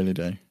really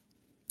do.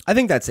 I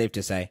think that's safe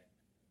to say.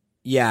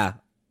 Yeah,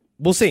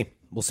 we'll see.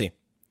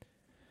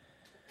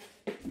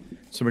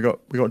 So we got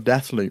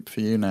Deathloop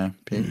for you now,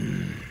 Pete.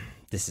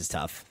 This is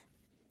tough.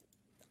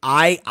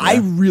 I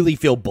really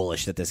feel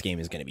bullish that this game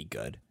is going to be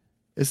good.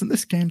 Isn't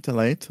this game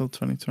delayed till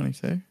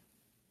 2022?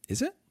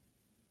 Is it?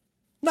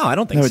 No, I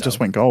don't think so. No, it just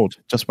went gold.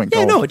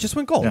 Yeah, no, it just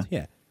went gold.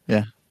 Yeah.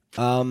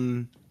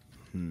 I'm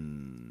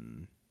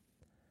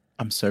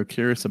so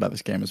curious about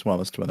this game as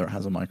well as to whether it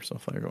has a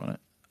Microsoft logo on it,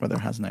 whether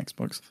it has an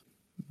Xbox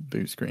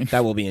boot screen.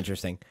 That will be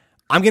interesting.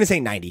 I'm going to say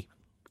 90.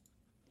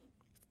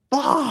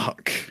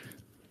 Fuck.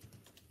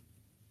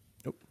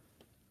 Nope.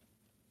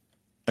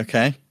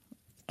 Okay.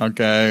 I'll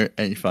go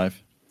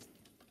 85.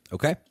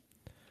 Okay.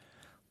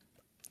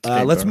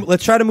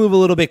 Let's try to move a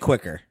little bit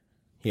quicker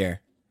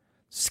here.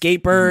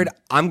 Skatebird,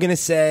 I'm going to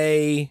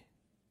say...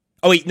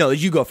 Oh, wait, no,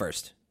 you go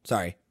first.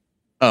 Sorry.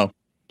 Oh,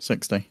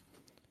 60.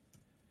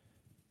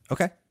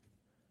 Okay.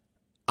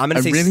 I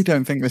really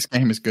don't think this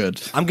game is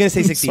good. I'm going to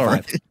say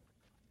 65.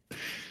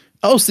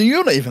 Oh, so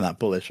you're not even that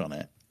bullish on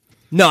it?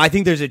 No, I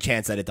think there's a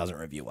chance that it doesn't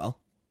review well.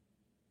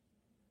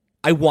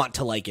 I want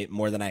to like it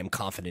more than I am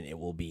confident it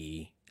will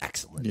be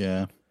excellent.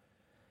 Yeah.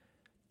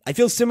 I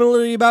feel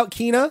similarly about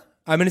Kena.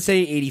 I'm going to say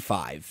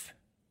 85.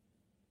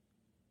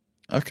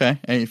 Okay,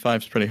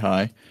 85 is pretty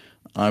high.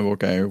 I will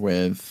go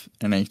with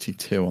an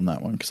 82 on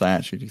that one because I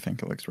actually do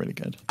think it looks really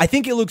good. I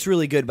think it looks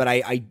really good, but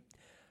I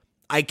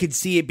could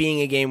see it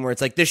being a game where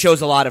it's like, this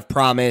shows a lot of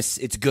promise.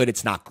 It's good.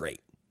 It's not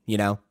great, you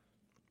know?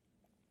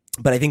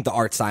 But I think the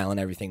art style and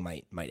everything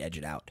might edge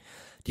it out.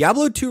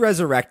 Diablo 2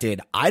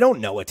 Resurrected, I don't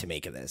know what to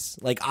make of this.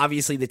 Like,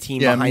 obviously the team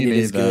behind it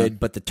is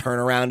good, but the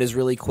turnaround is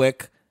really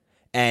quick.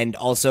 And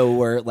also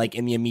we're like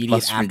in the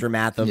immediate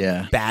aftermath of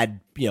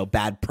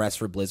bad press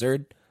for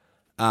Blizzard.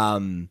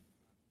 I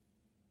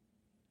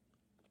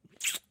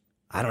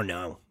don't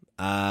know.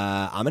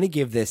 I'm going to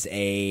give this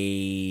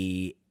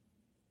a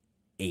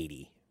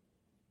 80.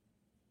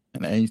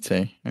 An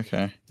 80.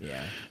 Okay.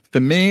 Yeah.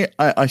 For me,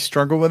 I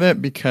struggle with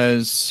it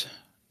because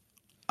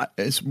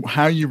it's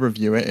how you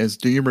review it is,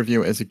 do you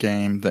review it as a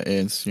game that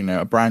is,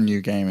 a brand new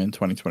game in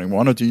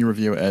 2021, or do you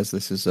review it as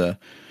this is a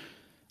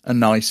a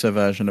nicer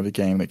version of a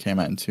game that came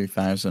out in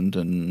 2000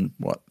 and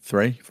what,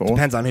 3, 4?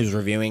 Depends on who's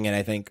reviewing it,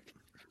 I think.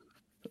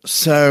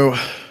 So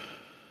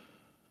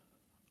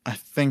I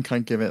think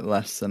I'd give it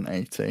less than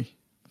 80.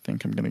 I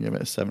think I'm going to give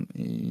it a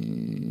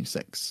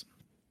 76.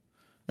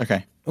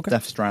 Okay.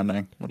 Death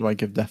Stranding. What do I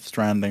give Death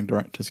Stranding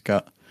director's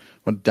cut?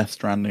 What Death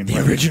Stranding?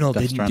 The original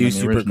didn't do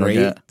super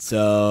great,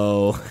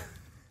 so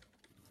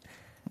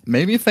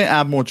maybe if they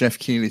add more Jeff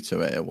Keighley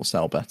to it, it will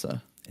sell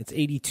better. It's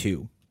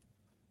 82.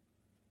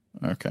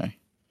 Okay.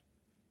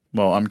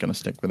 Well, I'm going to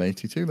stick with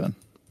 82 then.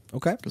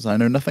 Okay. Because I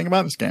know nothing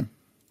about this game.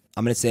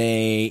 I'm going to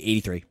say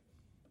 83.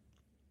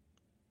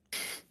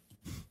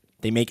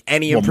 They make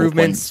any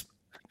improvements,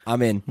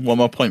 I'm in. One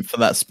more point for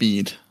that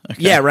speed.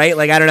 Okay. Yeah, right?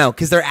 Like, I don't know,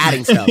 because they're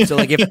adding stuff. So,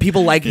 like, if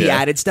people like the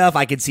added stuff,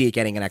 I could see it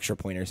getting an extra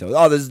point or so.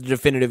 Oh, this is the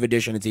definitive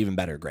edition. It's even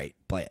better. Great.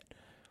 Play it.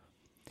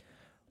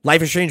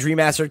 Life is Strange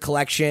Remastered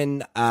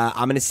Collection.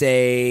 I'm going to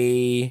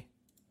say,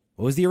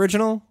 what was the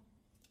original?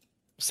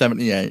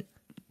 78.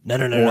 No.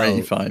 Or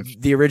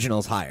 85. The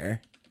original's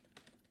higher.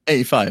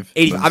 85.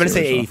 85. I'm going to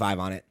say 85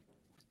 on it.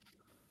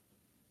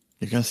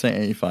 You're going to say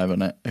 85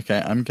 on it?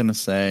 Okay, I'm going to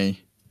say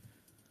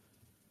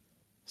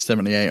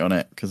 78 on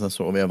it, because that's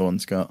what all the other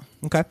ones got.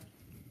 Okay.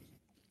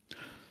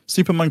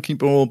 Super Monkey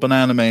Ball,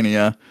 Banana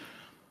Mania.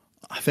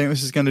 I think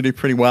this is going to do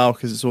pretty well,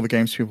 because it's all the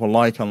games people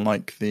like,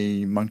 unlike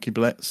the Monkey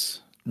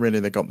Blitz. Really,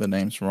 they got the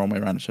names from wrong way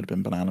around. It should have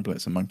been Banana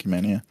Blitz and Monkey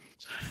Mania.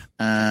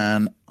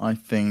 And I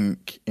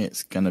think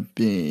it's going to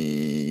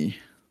be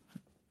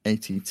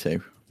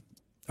 82.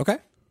 Okay.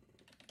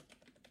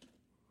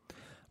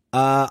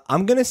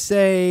 I'm going to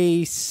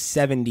say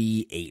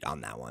 78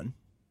 on that one.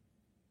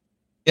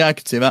 Yeah, I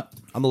could see that.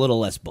 I'm a little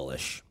less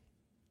bullish.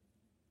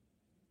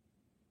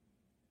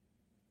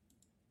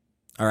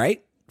 All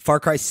right. Far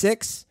Cry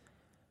 6.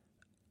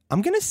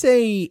 I'm going to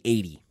say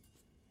 80.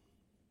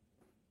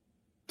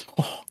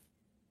 Oh.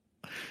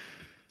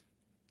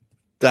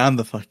 Down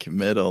the fucking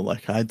middle.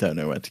 Like, I don't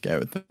know where to go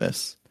with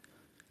this.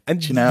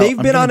 And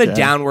they've been on a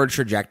downward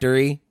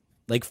trajectory.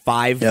 Like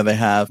 5 they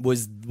have.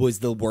 was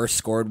the worst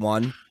scored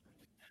one.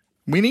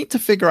 We need to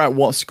figure out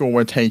what score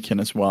we're taking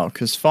as well,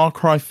 because Far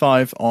Cry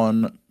 5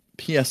 on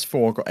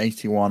PS4 got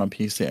 81, on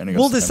PC only got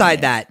We'll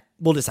decide that.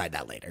 We'll decide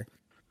that later.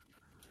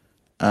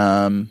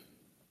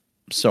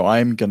 So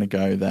I'm going to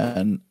go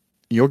then.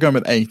 You're going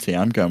with 80.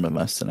 I'm going with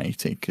less than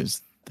 80,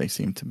 because they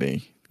seem to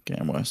be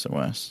getting worse and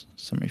worse.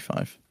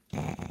 75.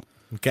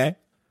 Okay.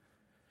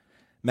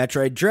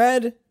 Metroid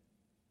Dread.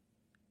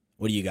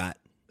 What do you got?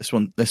 This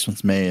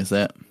one's me, is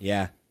it?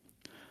 Yeah.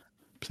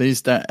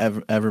 Please don't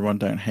everyone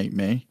don't hate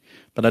me,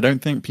 but I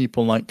don't think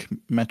people like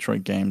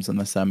Metroid games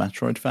unless they're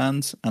Metroid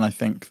fans, and I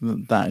think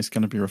that is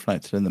going to be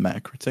reflected in the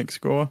Metacritic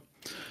score.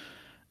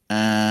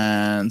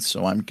 And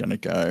so I'm going to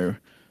go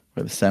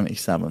with a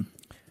 77.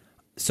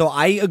 So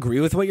I agree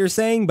with what you're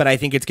saying, but I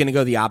think it's going to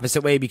go the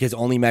opposite way, because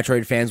only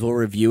Metroid fans will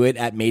review it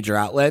at major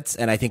outlets,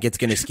 and I think it's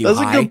going to skew high.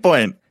 That's a good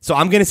point. So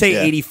I'm going to say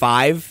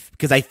 85,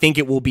 because I think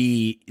it will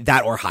be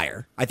that or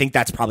higher. I think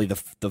that's probably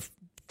the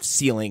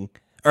ceiling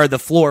or the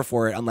floor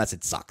for it, unless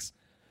it sucks.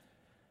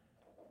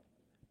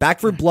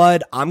 Back 4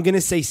 Blood, I'm going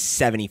to say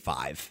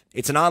 75.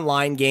 It's an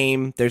online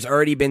game. There's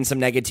already been some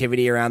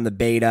negativity around the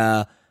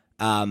beta.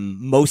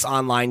 Most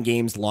online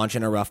games launch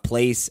in a rough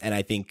place, and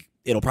I think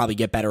it'll probably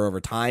get better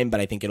over time, but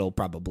I think it'll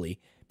probably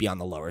be on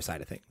the lower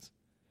side of things.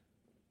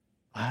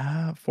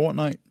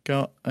 Fortnite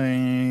got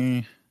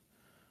a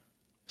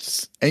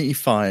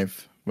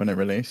 85 when it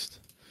released.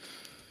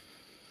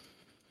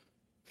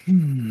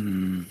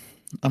 I'm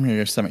going to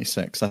go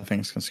 76. I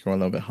think it's going to score a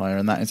little bit higher,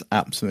 and that is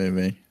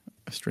absolutely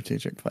a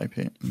strategic play,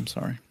 Pete. I'm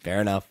sorry. Fair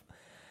enough.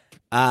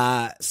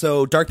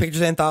 So Dark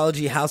Pictures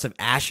Anthology, House of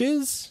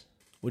Ashes.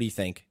 What do you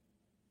think?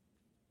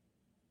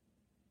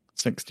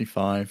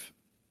 65.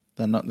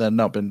 They're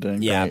not been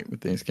doing great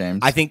with these games.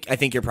 I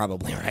think you're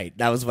probably right.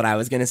 That was what I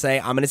was going to say.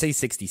 I'm going to say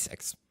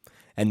 66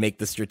 and make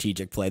the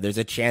strategic play. There's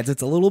a chance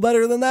it's a little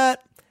better than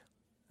that,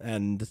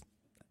 and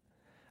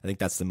I think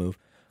that's the move.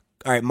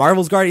 All right,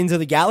 Marvel's Guardians of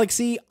the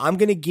Galaxy. I'm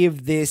going to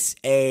give this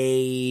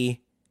a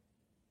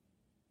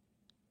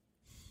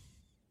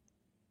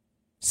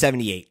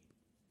 78.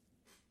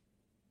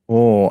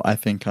 Oh, I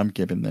think I'm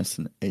giving this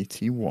an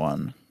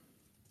 81.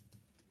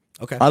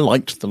 Okay. I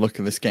liked the look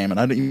of this game, and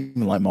I don't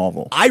even like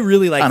Marvel. I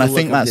really like the look of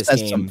this game. And I think that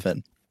says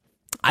something.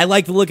 I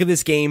like the look of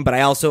this game, but I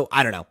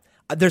don't know.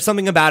 There's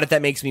something about it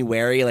that makes me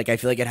wary. Like, I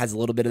feel like it has a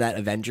little bit of that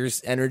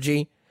Avengers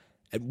energy.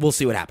 We'll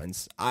see what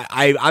happens.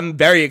 I'm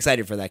very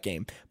excited for that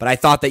game, but I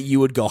thought that you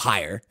would go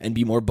higher and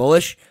be more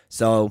bullish.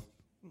 So,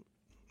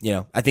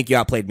 I think you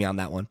outplayed me on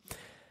that one.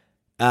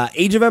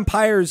 Age of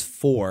Empires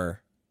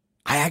 4.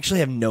 I actually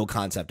have no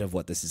concept of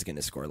what this is going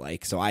to score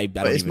like. So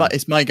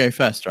it's my go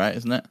first, right?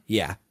 Isn't it?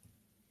 Yeah.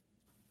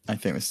 I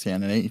think this is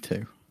an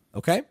 82.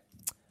 Okay.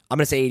 I'm going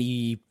to say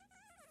 80.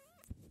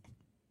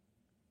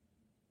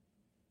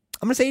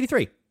 I'm going to say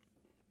 83.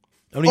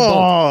 I'm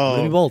going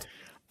to be bold.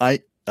 I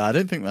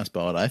don't think that's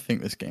bad. I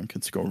think this game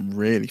could score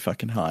really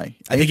fucking high.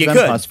 I think Age it of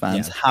could. Empires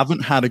fans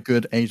haven't had a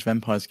good Age of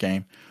Empires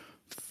game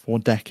for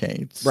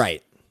decades.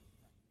 Right.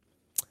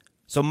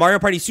 So Mario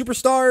Party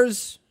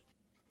Superstars.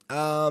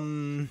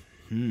 I'm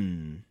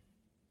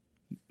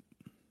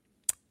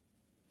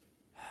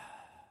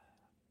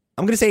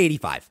going to say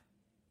 85.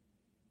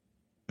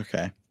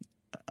 Okay.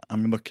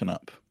 I'm looking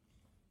up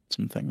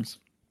some things.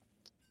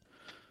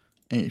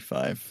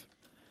 85.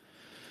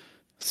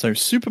 So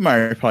Super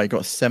Mario Party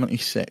got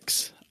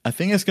 76. I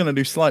think it's going to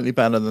do slightly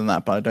better than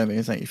that, but I don't think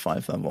it's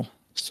 85 level.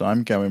 So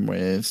I'm going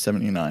with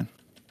 79.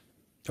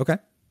 Okay.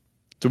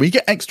 Do we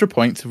get extra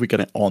points if we get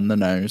it on the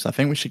nose? I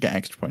think we should get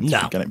extra points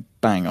if we get it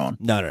bang on.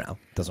 No.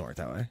 Doesn't work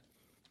that way.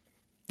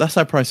 That's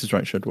how Price is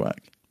Right should work.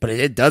 But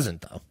it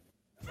doesn't, though.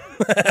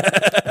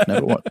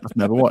 I've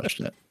never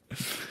watched it.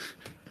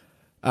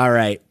 All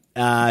right.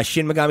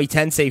 Shin Megami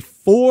Tensei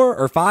 4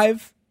 or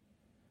 5?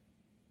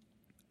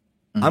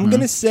 I'm going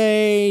to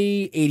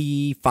say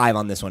 85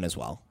 on this one as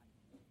well.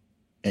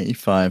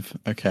 85.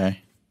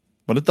 Okay.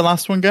 What did the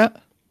last one get?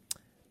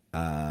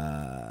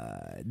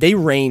 They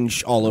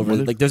range all over.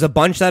 Like, there's a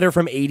bunch that are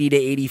from 80 to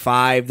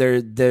 85.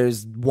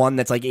 There's one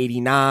that's like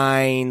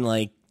 89.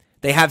 Like,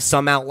 they have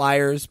some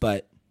outliers,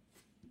 but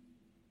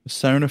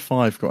Persona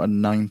 5 got a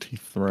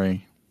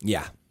 93.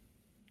 Yeah.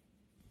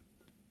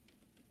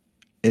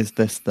 Is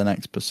this the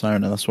next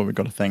Persona? That's what we've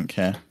got to think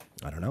here.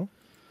 I don't know.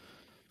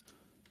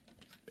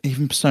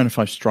 Even Persona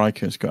 5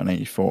 Strikers got an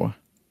 84.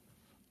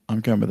 I'm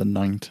going with a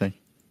 90.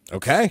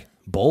 Okay.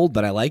 Bold,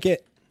 but I like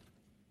it.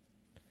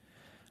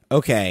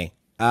 Okay.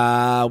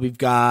 We've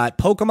got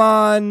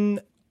Pokemon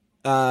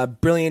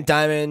Brilliant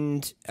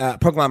Diamond,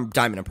 Pokemon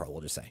Diamond and Pearl,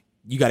 we'll just say.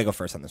 You got to go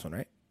first on this one,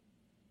 right?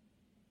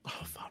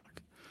 Oh, fuck.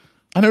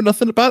 I know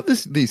nothing about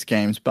these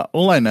games, but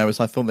all I know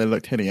is I thought they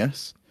looked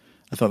hideous.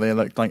 I thought they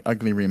looked like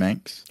ugly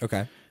remakes.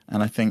 Okay.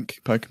 And I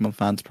think Pokemon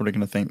fans are probably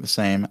going to think the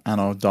same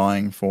and are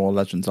dying for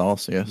Legends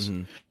Arceus.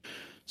 Mm-hmm.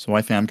 So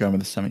I think I'm going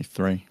with a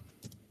 73.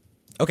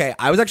 Okay,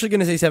 I was actually going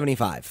to say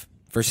 75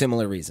 for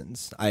similar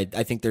reasons. I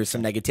think there's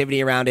some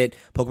negativity around it.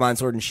 Pokemon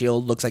Sword and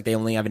Shield looks like they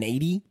only have an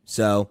 80,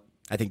 so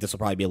I think this will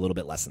probably be a little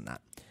bit less than that.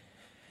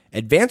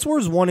 Advance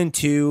Wars 1 and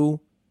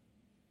 2,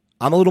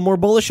 I'm a little more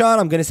bullish on.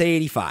 I'm going to say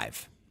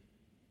 85.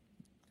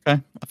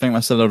 Okay, I think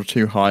that's a little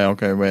too high. I'll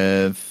go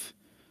with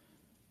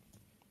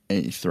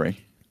 83.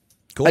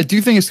 Cool. I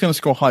do think it's going to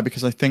score high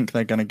because I think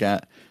they're going to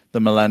get the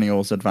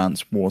Millennials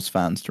Advance Wars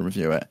fans to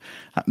review it,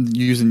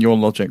 using your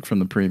logic from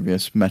the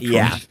previous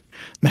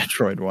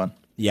Metroid one.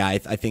 Yeah, I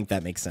think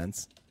that makes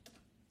sense.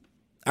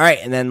 All right,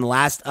 and then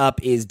last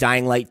up is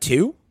Dying Light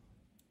 2.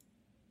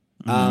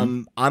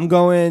 I'm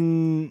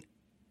going...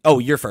 Oh,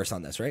 you're first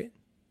on this, right?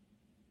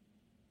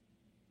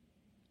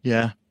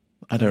 Yeah.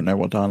 I don't know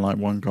what Dying Light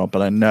 1 got,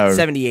 but I know...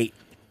 78.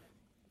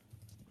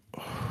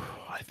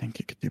 Oh, I think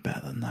it could do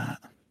better than that.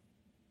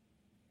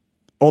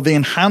 Or the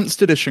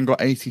Enhanced Edition got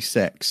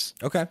 86.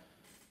 Okay.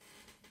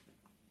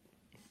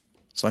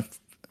 So let's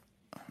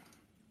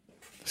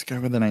go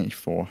with an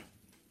 84.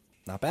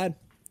 Not bad.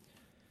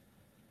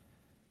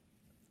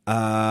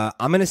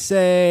 I'm going to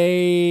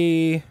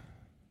say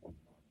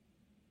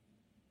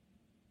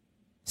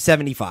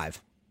 75.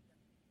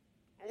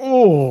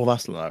 Oh,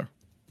 that's low.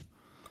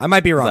 I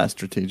might be wrong. That's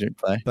strategic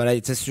play. But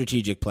it's a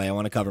strategic play. I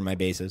want to cover my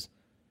bases.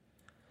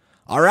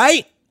 All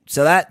right.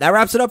 So that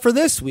wraps it up for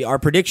this. Our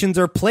predictions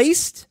are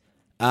placed.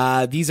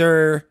 These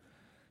are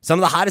some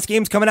of the hottest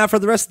games coming out for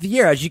the rest of the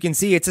year. As you can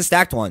see, it's a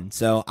stacked one.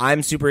 So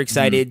I'm super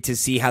excited to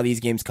see how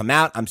these games come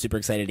out. I'm super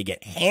excited to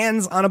get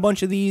hands on a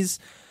bunch of these.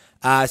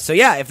 So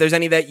yeah, if there's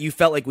any that you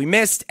felt like we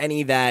missed,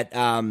 any that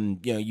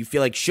you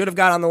feel like should have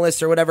got on the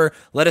list or whatever,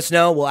 let us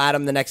know. We'll add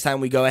them the next time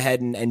we go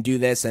ahead and do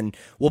this, and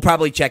we'll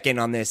probably check in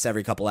on this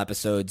every couple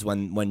episodes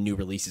when new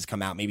releases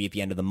come out, maybe at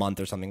the end of the month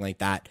or something like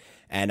that.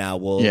 And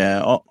I'll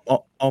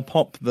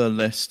pop the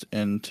list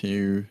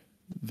into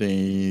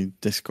the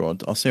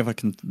Discord. I'll see if I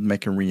can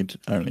make a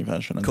read-only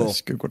version of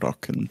this Google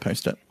Doc and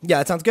post it. Yeah,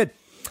 that sounds good.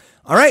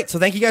 All right, so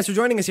thank you guys for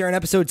joining us here on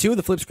episode 2 of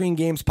the Flip Screen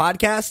Games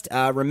podcast.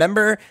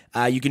 Remember,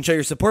 you can show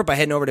your support by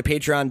heading over to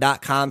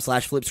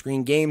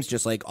patreon.com/flipscreengames,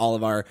 just like all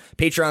of our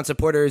Patreon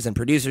supporters and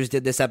producers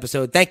did this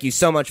episode. Thank you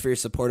so much for your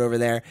support over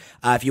there.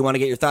 If you want to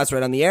get your thoughts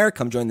right on the air,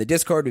 come join the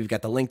Discord. We've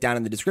got the link down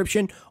in the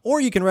description, or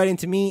you can write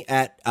into me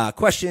at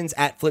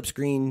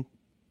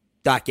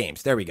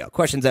questions@flipscreen.games. There we go.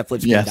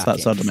 Questions@flipscreen.games. Yes,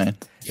 that's our domain.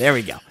 There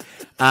we go.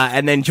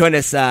 And then join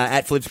us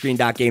at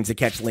flipscreen.games to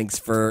catch links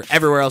for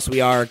everywhere else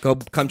we are.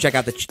 Come check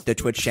out the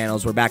Twitch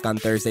channels. We're back on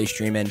Thursday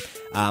streaming.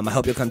 I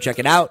hope you'll come check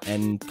it out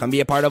and come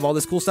be a part of all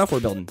this cool stuff we're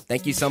building.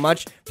 Thank you so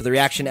much for the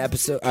reaction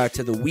episode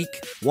to the week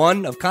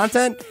 1 of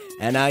content.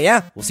 And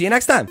we'll see you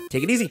next time.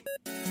 Take it easy.